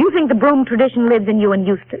 You think the Broom tradition lives in you and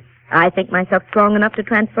Eustace? I think myself strong enough to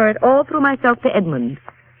transfer it all through myself to Edmund.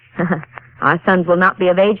 Our sons will not be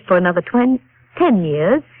of age for another 10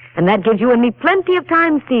 years, and that gives you and me plenty of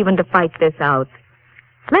time, Stephen, to fight this out.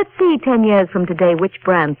 Let's see 10 years from today which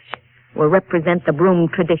branch will represent the Broom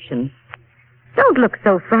tradition. Don't look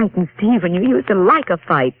so frightened, Stephen. You used to like a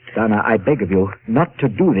fight. Donna, I beg of you not to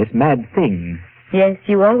do this mad thing. Yes,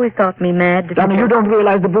 you always thought me mad. Donna, you don't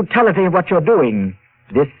realize the brutality of what you're doing.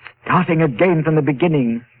 This starting again from the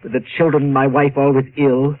beginning, with the children, my wife always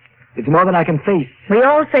ill. It's more than I can face. We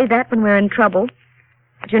all say that when we're in trouble.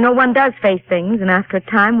 But you know, one does face things, and after a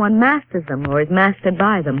time one masters them or is mastered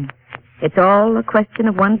by them. It's all a question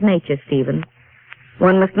of one's nature, Stephen.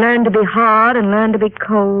 One must learn to be hard and learn to be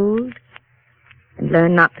cold and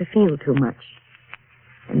learn not to feel too much.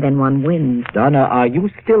 And then one wins. Donna, are you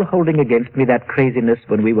still holding against me that craziness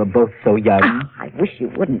when we were both so young? Oh, I wish you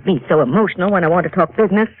wouldn't be so emotional when I want to talk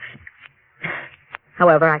business.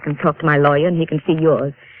 However, I can talk to my lawyer and he can see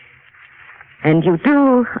yours. And you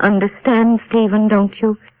do understand, Stephen, don't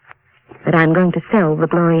you, that I'm going to sell the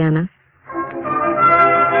Gloriana?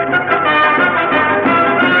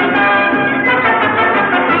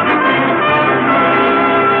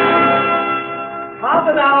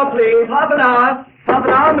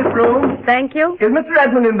 Thank you. Is Mr.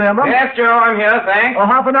 Edmund in there, Mum? Yes, Joe, I'm here, thanks. Oh,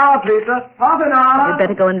 half an hour, please, sir. Half an hour. You'd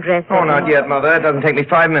better go and dress. Oh, Edmund. not yet, Mother. It doesn't take me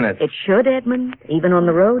 5 minutes. It should, Edmund. Even on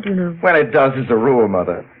the road, you know. Well, it does as a rule,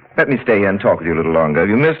 Mother. Let me stay here and talk with you a little longer. Have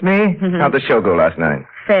you missed me? How'd the show go last night?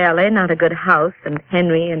 Fairly. Not a good house, and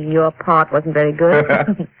Henry and your part wasn't very good.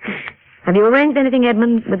 Have you arranged anything,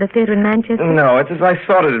 Edmund, with the theater in Manchester? No, it's as I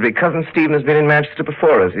thought it'd be. Cousin Stephen has been in Manchester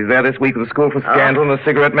before us. He's there this week with the School for Scandal and the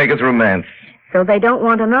Cigarette Makers' Romance. So they don't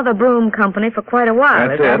want another broom company for quite a while,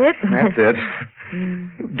 That's is that it? That's it.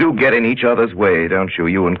 You do get in each other's way, don't you?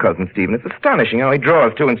 You and Cousin Stephen. It's astonishing how he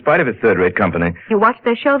draws, too, in spite of his third-rate company. You watched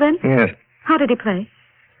their show, then? Yes. How did he play?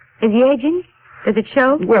 Is he aging? Does it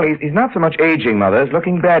show? Well, he's not so much aging, Mother, as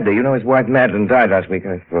looking badly. You know his wife, Madeline, died last week,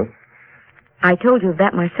 I suppose. I told you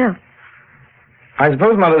that myself. I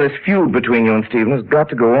suppose, Mother, this feud between you and Stephen has got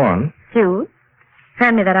to go on. Feud?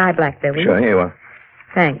 Hand me that eye black there, will you? Sure, here you are.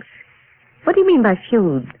 Thanks. What do you mean by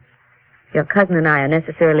feud? Your cousin and I are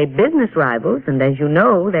necessarily business rivals, and as you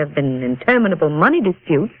know, there have been interminable money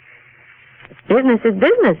disputes. Business is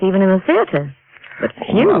business, even in the theater. But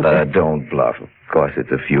feud... Mother, don't bluff. Of course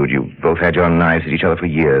it's a feud. You both had your knives at each other for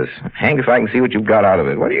years. Hang if I can see what you've got out of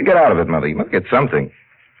it. What do you get out of it, Mother? You must get something.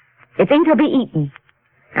 It's ain't to be eaten.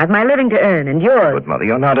 I've my living to earn, and yours. But, Mother,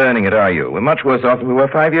 you're not earning it, are you? We're much worse off than we were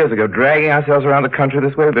 5 years ago, dragging ourselves around the country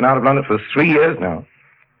this way. We've been out of London for 3 years now.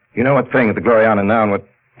 You know what's playing at the Gloriana now and what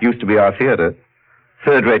used to be our theater?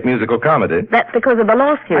 Third-rate musical comedy. That's because of the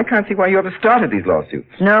lawsuit. I can't see why you ever started these lawsuits.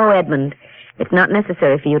 No, Edmund. It's not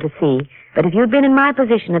necessary for you to see. But if you'd been in my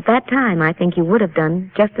position at that time, I think you would have done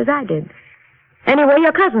just as I did. Anyway,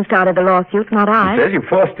 your cousin started the lawsuit, not I. He says you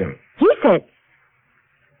forced him. He said.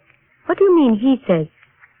 What do you mean, he says?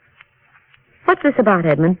 What's this about,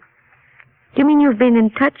 Edmund? Do you mean you've been in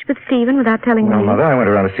touch with Stephen without telling me? No, Mother, I went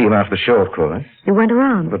around to see him after the show, of course. You went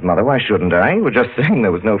around? But, Mother, why shouldn't I? You were just saying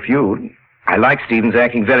there was no feud. I like Stephen's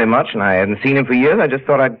acting very much, and I hadn't seen him for years. I just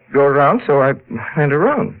thought I'd go around, so I went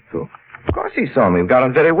around. So, of course he saw me. We got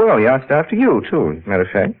on very well. He asked after you, too, as a matter of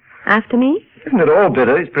fact. After me? Isn't it all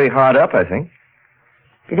bitter? He's pretty hard up, I think.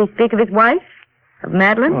 Did he speak of his wife? Of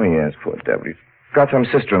Madeline? Oh, yes, poor devil. He's got some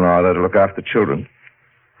sister-in-law there to look after the children.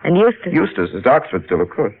 And Eustace? Eustace is at Oxford still, of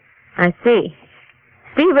course. I see.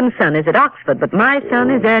 Stephen's son is at Oxford, but my son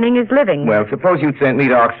is earning his living. Well, suppose you'd sent me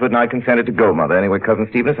to Oxford and I consented to go, Mother. Anyway, Cousin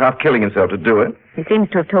Stephen is half killing himself to do it. He seems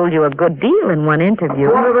to have told you a good deal in one interview.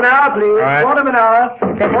 Quarter of an hour, please. Right. Quarter of an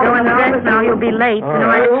hour. Better go and dress now. You'll be late. All You know,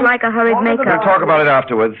 right. I just like a hurried We'll makeup. talk about it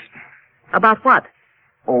afterwards. About what?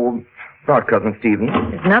 Oh, about Cousin Stephen.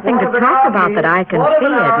 There's nothing to talk about that I can see,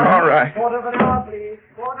 Edmund. All right. Quarter of an hour, please.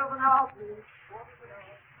 Quarter of an hour, please.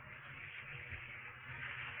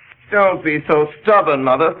 Don't be so stubborn,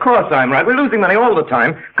 Mother. Of course I'm right. We're losing money all the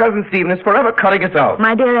time. Cousin Stephen is forever cutting us out.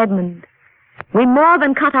 My dear Edmund, we more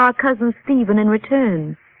than cut our cousin Stephen in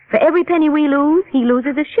return. For every penny we lose, he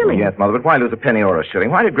loses a shilling. Yes, Mother, but why lose a penny or a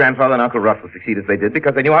shilling? Why did Grandfather and Uncle Russell succeed as they did?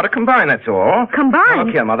 Because they knew how to combine, that's all. Combine?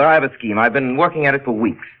 Look here, Mother, I have a scheme. I've been working at it for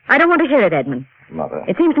weeks. I don't want to hear it, Edmund. Mother.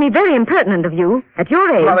 It seems to me very impertinent of you, at your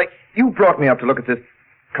age. Mother, you brought me up to look at this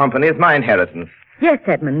company. It's my inheritance. Yes,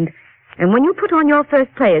 Edmund. And when you put on your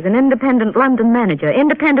first play as an independent London manager,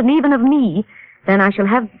 independent even of me, then I shall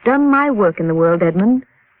have done my work in the world, Edmund.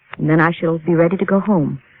 And then I shall be ready to go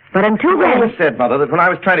home. But until You then... always said, Mother, that when I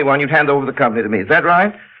was 21, you'd hand over the company to me. Is that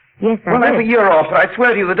right? Yes, I Well, did. that's a year off, but I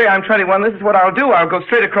swear to you, the day I'm 21, this is what I'll do. I'll go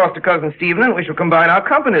straight across to Cousin Stephen, and we shall combine our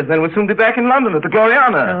companies. Then we'll soon be back in London at the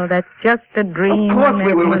Gloriana. Oh, that's just a dream. Of course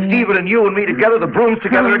we will. With Edmund. Stephen and you and me together, the brooms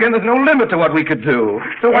together again, there's no limit to what we could do.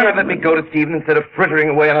 So why not let me go to Stephen instead of frittering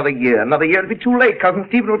away another year? Another year, it'd be too late. Cousin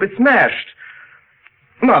Stephen will be smashed.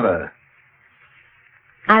 Mother.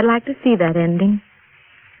 I'd like to see that ending.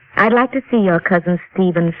 I'd like to see your cousin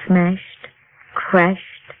Stephen smashed, crashed,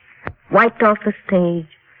 wiped off the stage,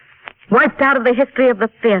 wiped out of the history of the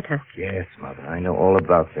theater. Yes, Mother, I know all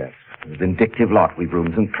about that. A vindictive lot, we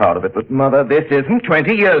brooms, and proud of it. But, Mother, this isn't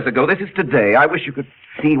 20 years ago. This is today. I wish you could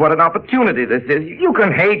see what an opportunity this is. You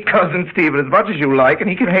can hate Cousin Stephen as much as you like, and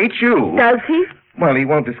he can hate you. Does he? Well, he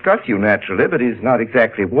won't discuss you, naturally, but he's not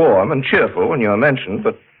exactly warm and cheerful when you're mentioned.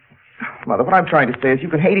 But, Mother, what I'm trying to say is you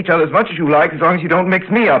can hate each other as much as you like as long as you don't mix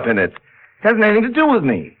me up in it. It hasn't anything to do with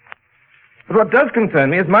me. But what does concern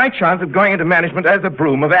me is my chance of going into management as a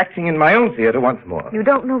broom, of acting in my own theater once more. You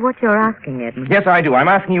don't know what you're asking, Edmund. Yes, I do. I'm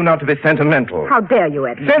asking you not to be sentimental. How dare you,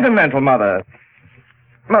 Edmund? Sentimental, Mother.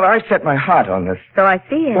 Mother, I set my heart on this. So I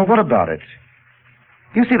see it. Well, what about it?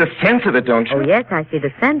 You see the sense of it, don't you? Oh, yes, I see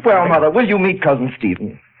the sense Well, of it. Mother, will you meet Cousin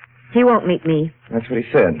Stephen? He won't meet me. That's what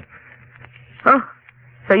he said. Oh,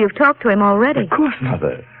 so you've talked to him already? Of course,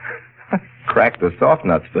 Mother. Crack the soft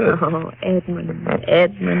nuts first. Oh, Edmund,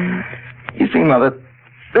 Edmund. You see, Mother,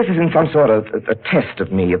 this isn't some sort of a test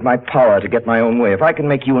of me, of my power to get my own way. If I can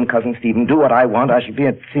make you and Cousin Stephen do what I want, I should be,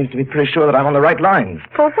 it seems to be pretty sure that I'm on the right lines.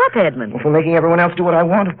 For what, Edmund? Well, for making everyone else do what I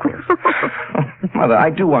want, of course. Oh, Mother, I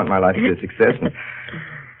do want my life to be a success. And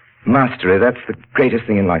mastery, that's the greatest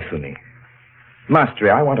thing in life for me. Mastery,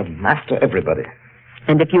 I want to master everybody.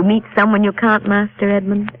 And if you meet someone you can't master,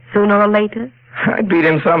 Edmund, sooner or later? I'd beat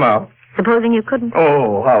him somehow. Supposing you couldn't?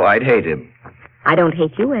 Oh, how I'd hate him. I don't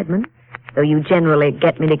hate you, Edmund. Though you generally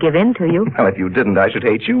get me to give in to you. Well, if you didn't, I should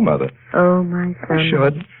hate you, Mother. Oh, my son. You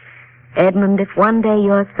should. Edmund, if one day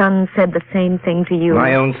your son said the same thing to you...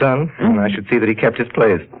 My own son? And I should see that he kept his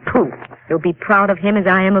place. Pooh. You'll be proud of him as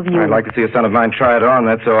I am of you. I'd like to see a son of mine try it on,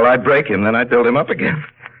 that's all. I'd break him, then I'd build him up again.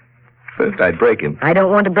 First, I'd break him. I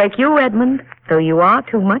don't want to break you, Edmund, though you are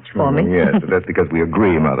too much for me. Yes, but that's because we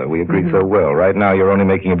agree, Mother. We agree so well. Right now, you're only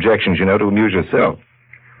making objections, you know, to amuse yourself.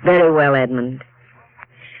 Very well, Edmund.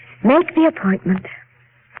 Make the appointment.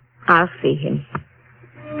 I'll see him.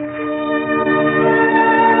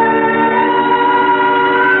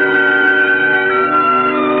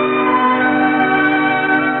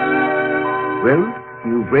 Well,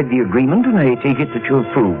 you've read the agreement, and I take it that you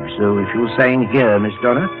approve. So if you'll sign here, Miss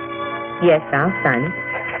Donna. Yes, I'll sign it.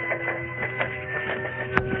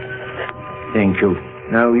 Thank you.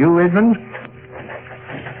 Now, you, Edmund.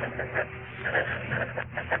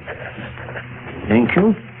 Thank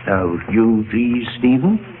you. Now, you, please,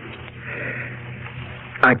 Stephen.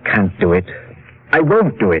 I can't do it. I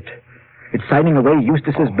won't do it. It's signing away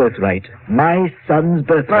Eustace's birthright. My son's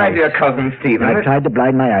birthright. My dear Cousin Stephen. I've tried to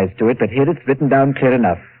blind my eyes to it, but here it's written down clear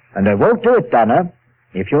enough. And I won't do it, Donna.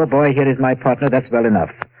 If your boy here is my partner, that's well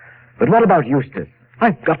enough. But what about Eustace?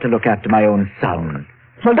 I've got to look after my own son.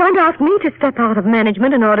 Well, don't ask me to step out of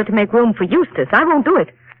management in order to make room for Eustace. I won't do it.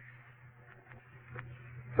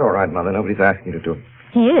 It's all right, Mother. Nobody's asking you to do it.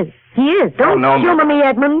 He is. He is. Don't humor me,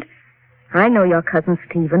 Edmund. I know your cousin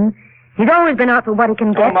Stephen. He's always been out for what he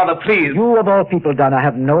can get. Oh, Mother, please. You, of all people, Donna,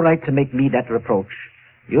 have no right to make me that reproach.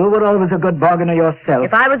 You were always a good bargainer yourself.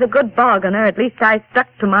 If I was a good bargainer, at least I stuck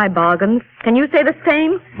to my bargains. Can you say the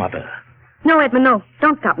same? Mother. No, Edmund, no.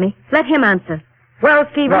 Don't stop me. Let him answer. Well,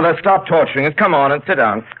 Stephen... Mother, stop torturing us. Come on and sit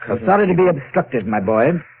down. I'm sorry to be obstructed, my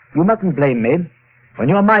boy. You mustn't blame me. When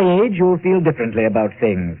you're my age, you'll feel differently about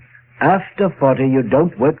things. After 40, you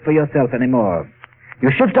don't work for yourself anymore. You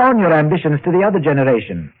shift on your ambitions to the other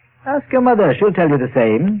generation. Ask your mother. She'll tell you the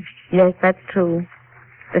same. Yes, that's true.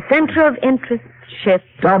 The center of interest shifts.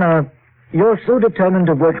 Donna, you're so determined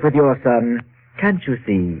to work with your son. Can't you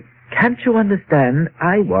see? Can't you understand?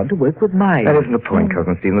 I want to work with mine. That isn't the point,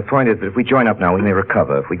 Cousin Stephen. The point is that if we join up now, we may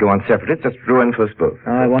recover. If we go on separate, it's just ruin for us both.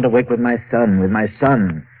 Oh, I want to work with my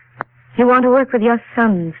son, You want to work with your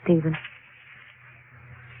son, Stephen.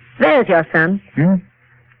 There's your son.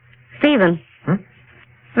 Stephen.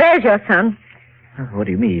 There's your son. What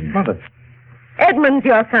do you mean? Mother. Edmund's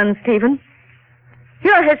your son, Stephen.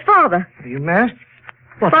 You're his father. Are you mad?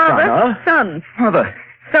 What, father, Donna? son. Mother.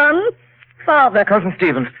 Son, father. Cousin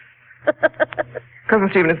Stephen. Cousin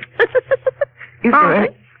Stephen, is father,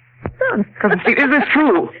 son. Cousin Stephen, is this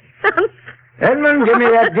true? Son. Edmund, give me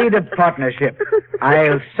that deed of partnership.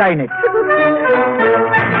 I'll sign it.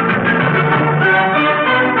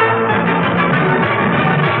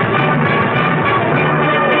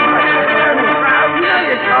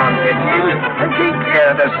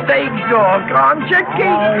 The stage door, can't you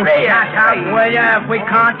keep me? Shut up, will you? If we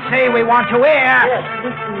can't see, we want to hear.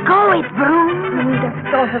 Go it, Broom. Who'd have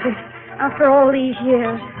thought of it after all these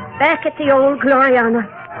years? Back at the old Gloriana.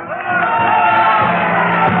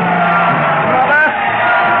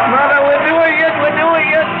 Mother, we're doing it.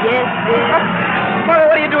 Yes, dear. Mother,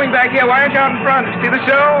 what are you doing back here? Why aren't you out in front? See the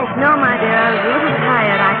show? No, my dear, I was a little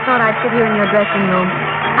tired. I thought I'd sit here in your dressing room.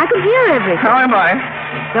 I could hear everything. How am I?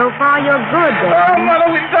 So far, you're good, Edmund. Oh, Mother,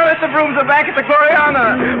 we've done it. The Brooms are back at the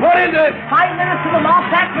Gloriana. What is it? 5 minutes to the loft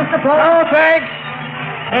act, Mr. Paul. Oh, thanks.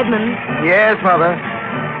 Edmund. Yes, Mother.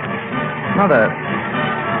 Mother,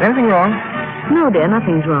 is anything wrong? No, dear,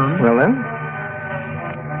 nothing's wrong. Well, then?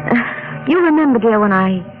 You remember, dear, when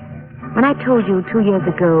I told you 2 years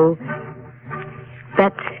ago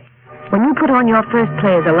that when you put on your first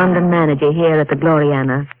play as a London manager here at the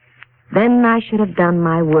Gloriana, then I should have done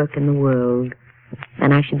my work in the world,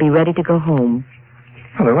 and I should be ready to go home.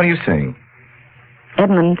 Mother, what are you saying?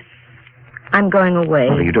 Edmund, I'm going away.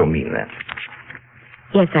 Mother, you don't mean that.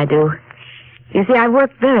 Yes, I do. You see, I've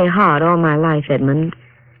worked very hard all my life, Edmund,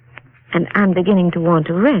 and I'm beginning to want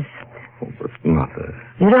to rest. Oh, but Mother.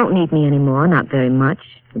 You don't need me anymore, not very much.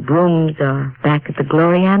 The Brooms are back at the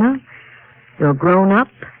Gloriana. You're grown up,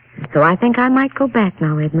 so I think I might go back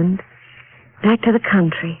now, Edmund. Back to the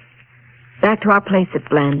country. Back to our place at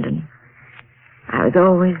Blandon. I was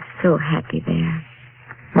always so happy there.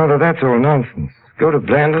 Mother, that's all nonsense. Go to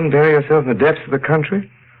Blandon, bury yourself in the depths of the country?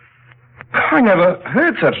 I never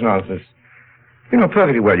heard such nonsense. You know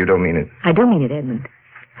perfectly well you don't mean it. I do mean it, Edmund.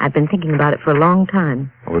 I've been thinking about it for a long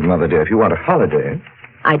time. Oh, but Mother dear, if you want a holiday...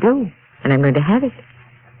 I do, and I'm going to have it.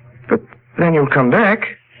 But then you'll come back.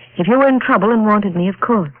 If you were in trouble and wanted me, of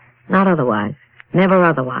course. Not otherwise. Never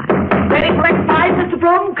otherwise. Ready for exercise, Mr.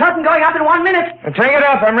 Broom? Curtain going up in 1 minute. Take it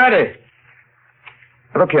up, I'm ready.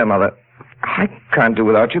 Look here, Mother. I can't do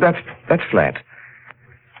without you. That's flat.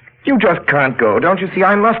 You just can't go. Don't you see?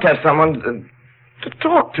 I must have someone to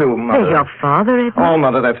talk to, Mother. There's your father, Edmund. Oh,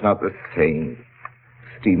 Mother, that's not the same.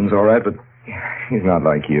 Stephen's all right, but he's not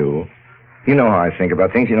like you. You know how I think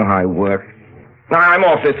about things. You know how I work. Now, I'm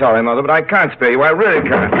awfully sorry, Mother, but I can't spare you. I really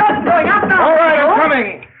can't. Curtain going up now. All right, I'm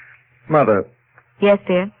coming. Mother. Yes,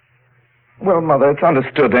 dear? Well, Mother, it's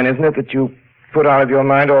understood then, isn't it, that you put out of your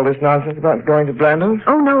mind all this nonsense about going to Blandon?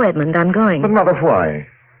 Oh, no, Edmund, I'm going. But, Mother, why?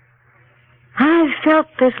 I've felt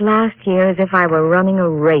this last year as if I were running a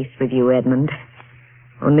race with you, Edmund.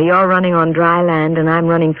 Only you're running on dry land and I'm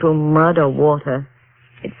running through mud or water.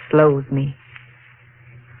 It slows me.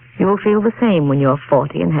 You'll feel the same when you're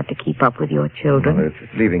 40 and have to keep up with your children. Mother,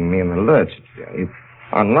 it's leaving me in the lurch. It's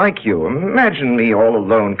unlike you. Imagine me all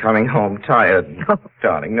alone coming home tired.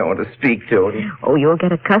 Darling, no one to speak to. Oh, you'll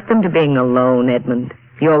get accustomed to being alone, Edmund.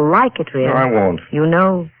 You'll like it, really. No, I won't. You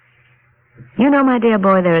know, my dear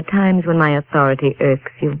boy, there are times when my authority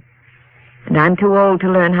irks you. And I'm too old to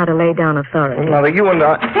learn how to lay down authority. Oh, Mother, you and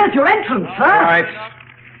I... There's your entrance, sir. All right.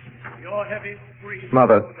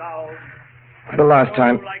 Mother, for the last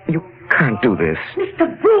time, you can't do this.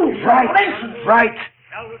 Mr. Broom, Right.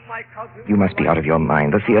 You must be out of your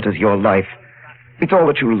mind. The theater's your life. It's all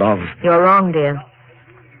that you love. You're wrong, dear.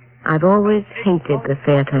 I've always hated the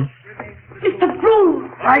theater. Mr.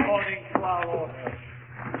 Broom! Right.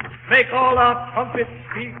 Make all our trumpets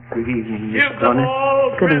speak. Good evening, Miss Give them Donna.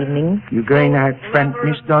 all Good evening. You going out front,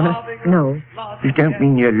 Miss Donna? No. You don't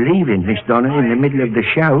mean you're leaving, Miss Donna, in the middle of the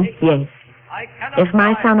show? Yes. If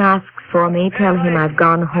my son asks for me, tell him I've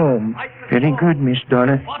gone home. Very good, Miss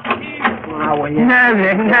Donna. Now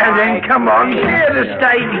then, come on. Clear the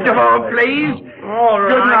stage door, please. All right.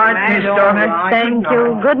 Good night, Miss Donna. Thank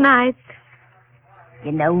you. Good night.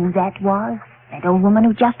 You know who that was? That old woman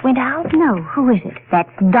who just went out? No, who is it? That's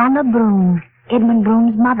Donna Broom. Edmund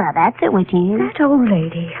Broom's mother. That's who it is. That old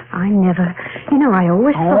lady. I never... You know, I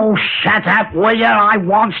always Oh, shut up, will you? I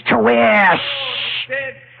wants to hear.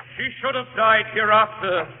 Said she should have died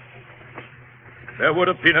hereafter. There would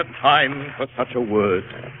have been a time for such a word.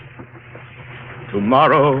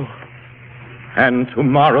 Tomorrow, and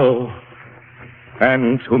tomorrow,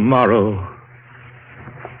 and tomorrow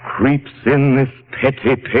creeps in this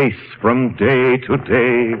petty pace from day to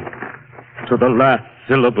day to the last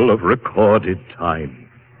syllable of recorded time.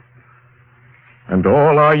 And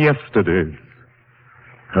all our yesterdays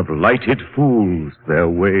have lighted fools their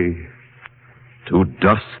way to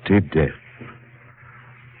dusty death.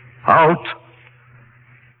 Out,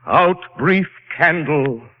 brief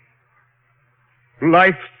candle.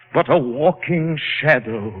 Life's but a walking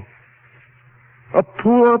shadow, a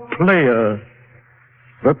poor player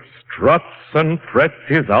that struts and frets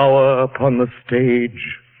his hour upon the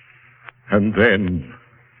stage, and then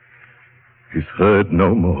is heard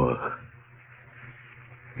no more.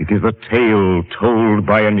 It is a tale told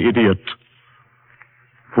by an idiot,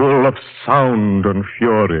 full of sound and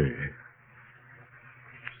fury,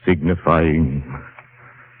 signifying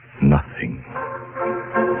nothing.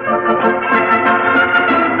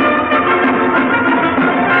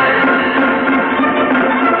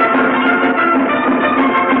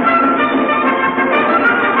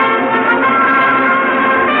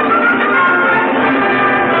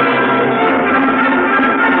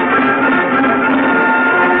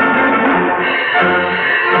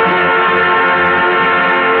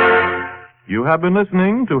 You have been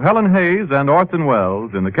listening to Helen Hayes and Orson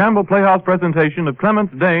Welles in the Campbell Playhouse presentation of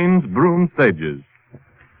Clements Dane's Broom Stages.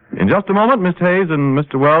 In just a moment, Miss Hayes and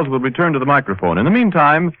Mr. Welles will return to the microphone. In the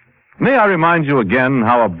meantime, may I remind you again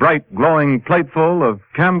how a bright, glowing plateful of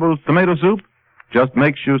Campbell's tomato soup just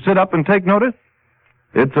makes you sit up and take notice?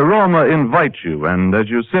 Its aroma invites you, and as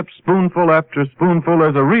you sip spoonful after spoonful,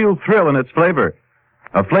 there's a real thrill in its flavor.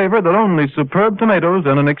 A flavor that only superb tomatoes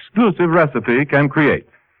and an exclusive recipe can create.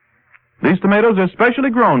 These tomatoes are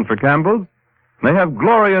specially grown for Campbell's. They have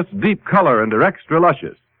glorious deep color and are extra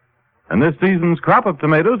luscious. And this season's crop of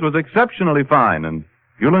tomatoes was exceptionally fine, and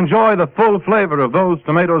you'll enjoy the full flavor of those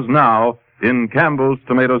tomatoes now in Campbell's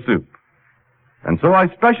tomato soup. And so I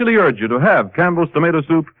specially urge you to have Campbell's tomato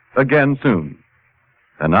soup again soon.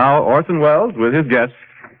 And now, Orson Welles with his guest,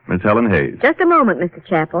 Miss Helen Hayes. Just a moment, Mr.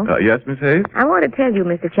 Chappell. Yes, Miss Hayes? I want to tell you,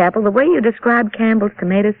 Mr. Chappell, the way you describe Campbell's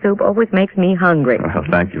tomato soup always makes me hungry. Well,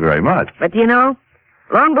 thank you very much. But, you know,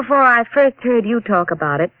 long before I first heard you talk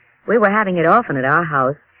about it, we were having it often at our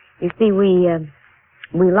house. You see, we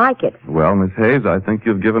like it. Well, Miss Hayes, I think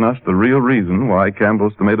you've given us the real reason why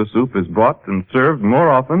Campbell's tomato soup is bought and served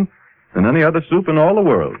more often than any other soup in all the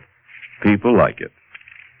world. People like it.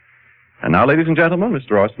 And now, ladies and gentlemen,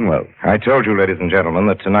 Mr. Orson Welles. I told you, ladies and gentlemen,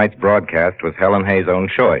 that tonight's broadcast was Helen Hayes' own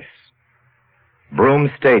choice.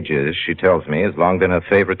 Broom Stages, she tells me, has long been her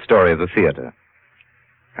favorite story of the theater.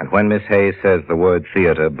 And when Miss Hayes says the word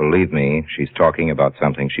theater, believe me, she's talking about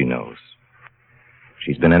something she knows.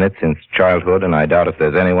 She's been in it since childhood, and I doubt if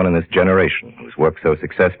there's anyone in this generation who's worked so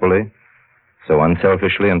successfully, so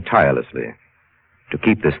unselfishly and tirelessly to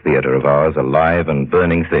keep this theater of ours a live and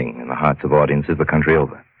burning thing in the hearts of audiences the country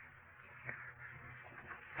over.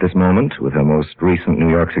 This moment, with her most recent New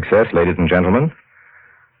York success, ladies and gentlemen,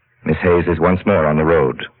 Miss Hayes is once more on the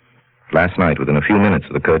road. Last night, within a few minutes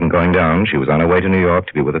of the curtain going down, she was on her way to New York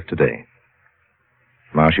to be with us today.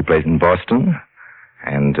 Tomorrow she plays in Boston,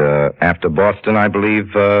 and after Boston, I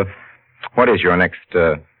believe, what is your next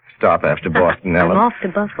stop after Boston, Ellen? I'm off to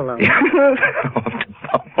Buffalo. Off to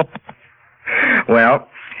Buffalo. Well,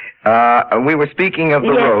 we were speaking of the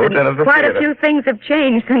road and of the quite theater. a few things have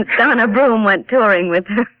changed since Donna Broom went touring with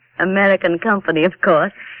her American company, of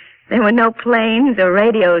course. There were no planes or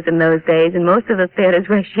radios in those days, and most of the theaters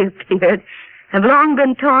where she appeared have long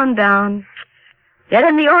been torn down. Yet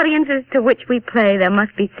in the audiences to which we play, there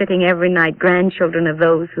must be sitting every night grandchildren of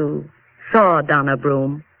those who saw Donna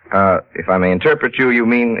Broom. If I may interpret you, you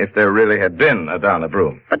mean if there really had been a Donna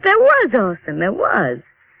Broom. But there was, Orson, there was.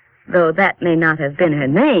 Though that may not have been her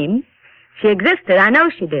name. She existed, I know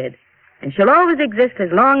she did. And she'll always exist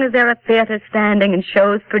as long as there are theaters standing and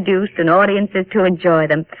shows produced and audiences to enjoy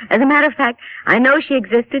them. As a matter of fact, I know she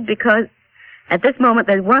existed because at this moment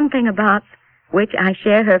there's one thing about which I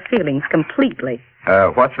share her feelings completely.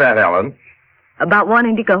 What's that, Ellen? About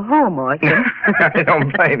wanting to go home, Orson. I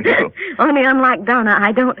don't blame you. Only unlike Donna,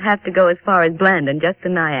 I don't have to go as far as Blandon, just to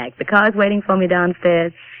Nyack. The car's waiting for me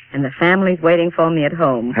downstairs, and the family's waiting for me at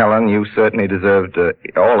home. Helen, you certainly deserved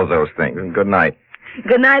all of those things. And good night.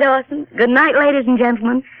 Good night, Orson. Good night, ladies and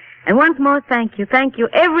gentlemen. And once more, thank you. Thank you,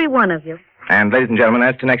 every one of you. And, ladies and gentlemen,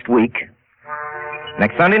 as to next week,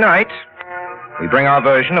 next Sunday night, we bring our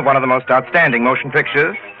version of one of the most outstanding motion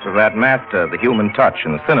pictures of that master, the human touch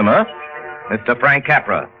in the cinema, Mr. Frank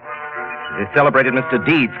Capra. The celebrated Mr.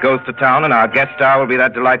 Deeds goes to town, and our guest star will be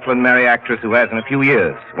that delightful and merry actress who has, in a few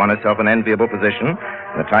years, won herself an enviable position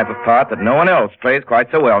in the type of part that no one else plays quite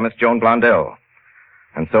so well, Miss Joan Blondell.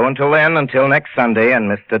 And so until then, until next Sunday, and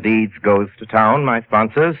Mr. Deeds goes to town, my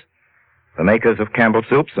sponsors, the makers of Campbell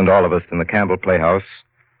Soups, and all of us in the Campbell Playhouse,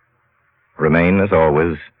 remain, as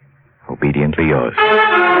always, obediently yours.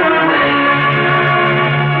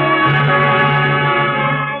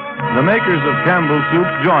 The makers of Campbell Soup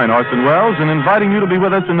join Orson Welles in inviting you to be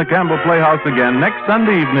with us in the Campbell Playhouse again next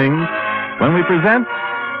Sunday evening when we present,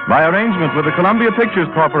 by arrangement with the Columbia Pictures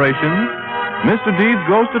Corporation, Mr. Deeds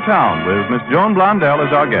Goes to Town with Miss Joan Blondell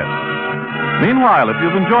as our guest. Meanwhile, if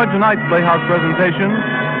you've enjoyed tonight's Playhouse presentation,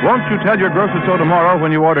 won't you tell your grocer so tomorrow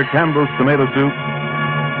when you order Campbell's Tomato Soup?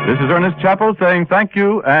 This is Ernest Chappell saying thank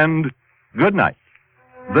you and good night.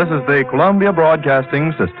 This is the Columbia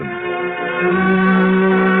Broadcasting System.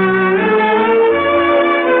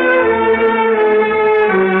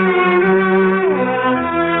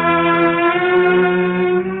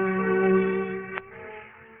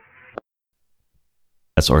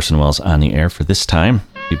 That's Orson Welles on the air for this time.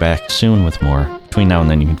 Be back soon with more. Between now and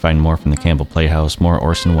then, you can find more from the Campbell Playhouse, more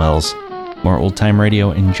Orson Welles, more old-time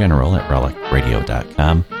radio in general at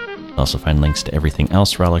relicradio.com. You'll also find links to everything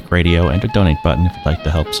else Relic Radio and a donate button if you'd like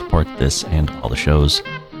to help support this and all the shows.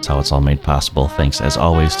 That's how it's all made possible. Thanks, as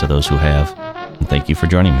always, to those who have. And thank you for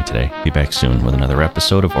joining me today. Be back soon with another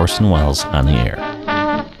episode of Orson Welles on the Air.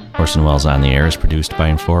 Orson Welles on the Air is produced by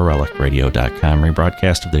and for relicradio.com.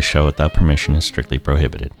 Rebroadcast of this show without permission is strictly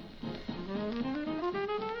prohibited.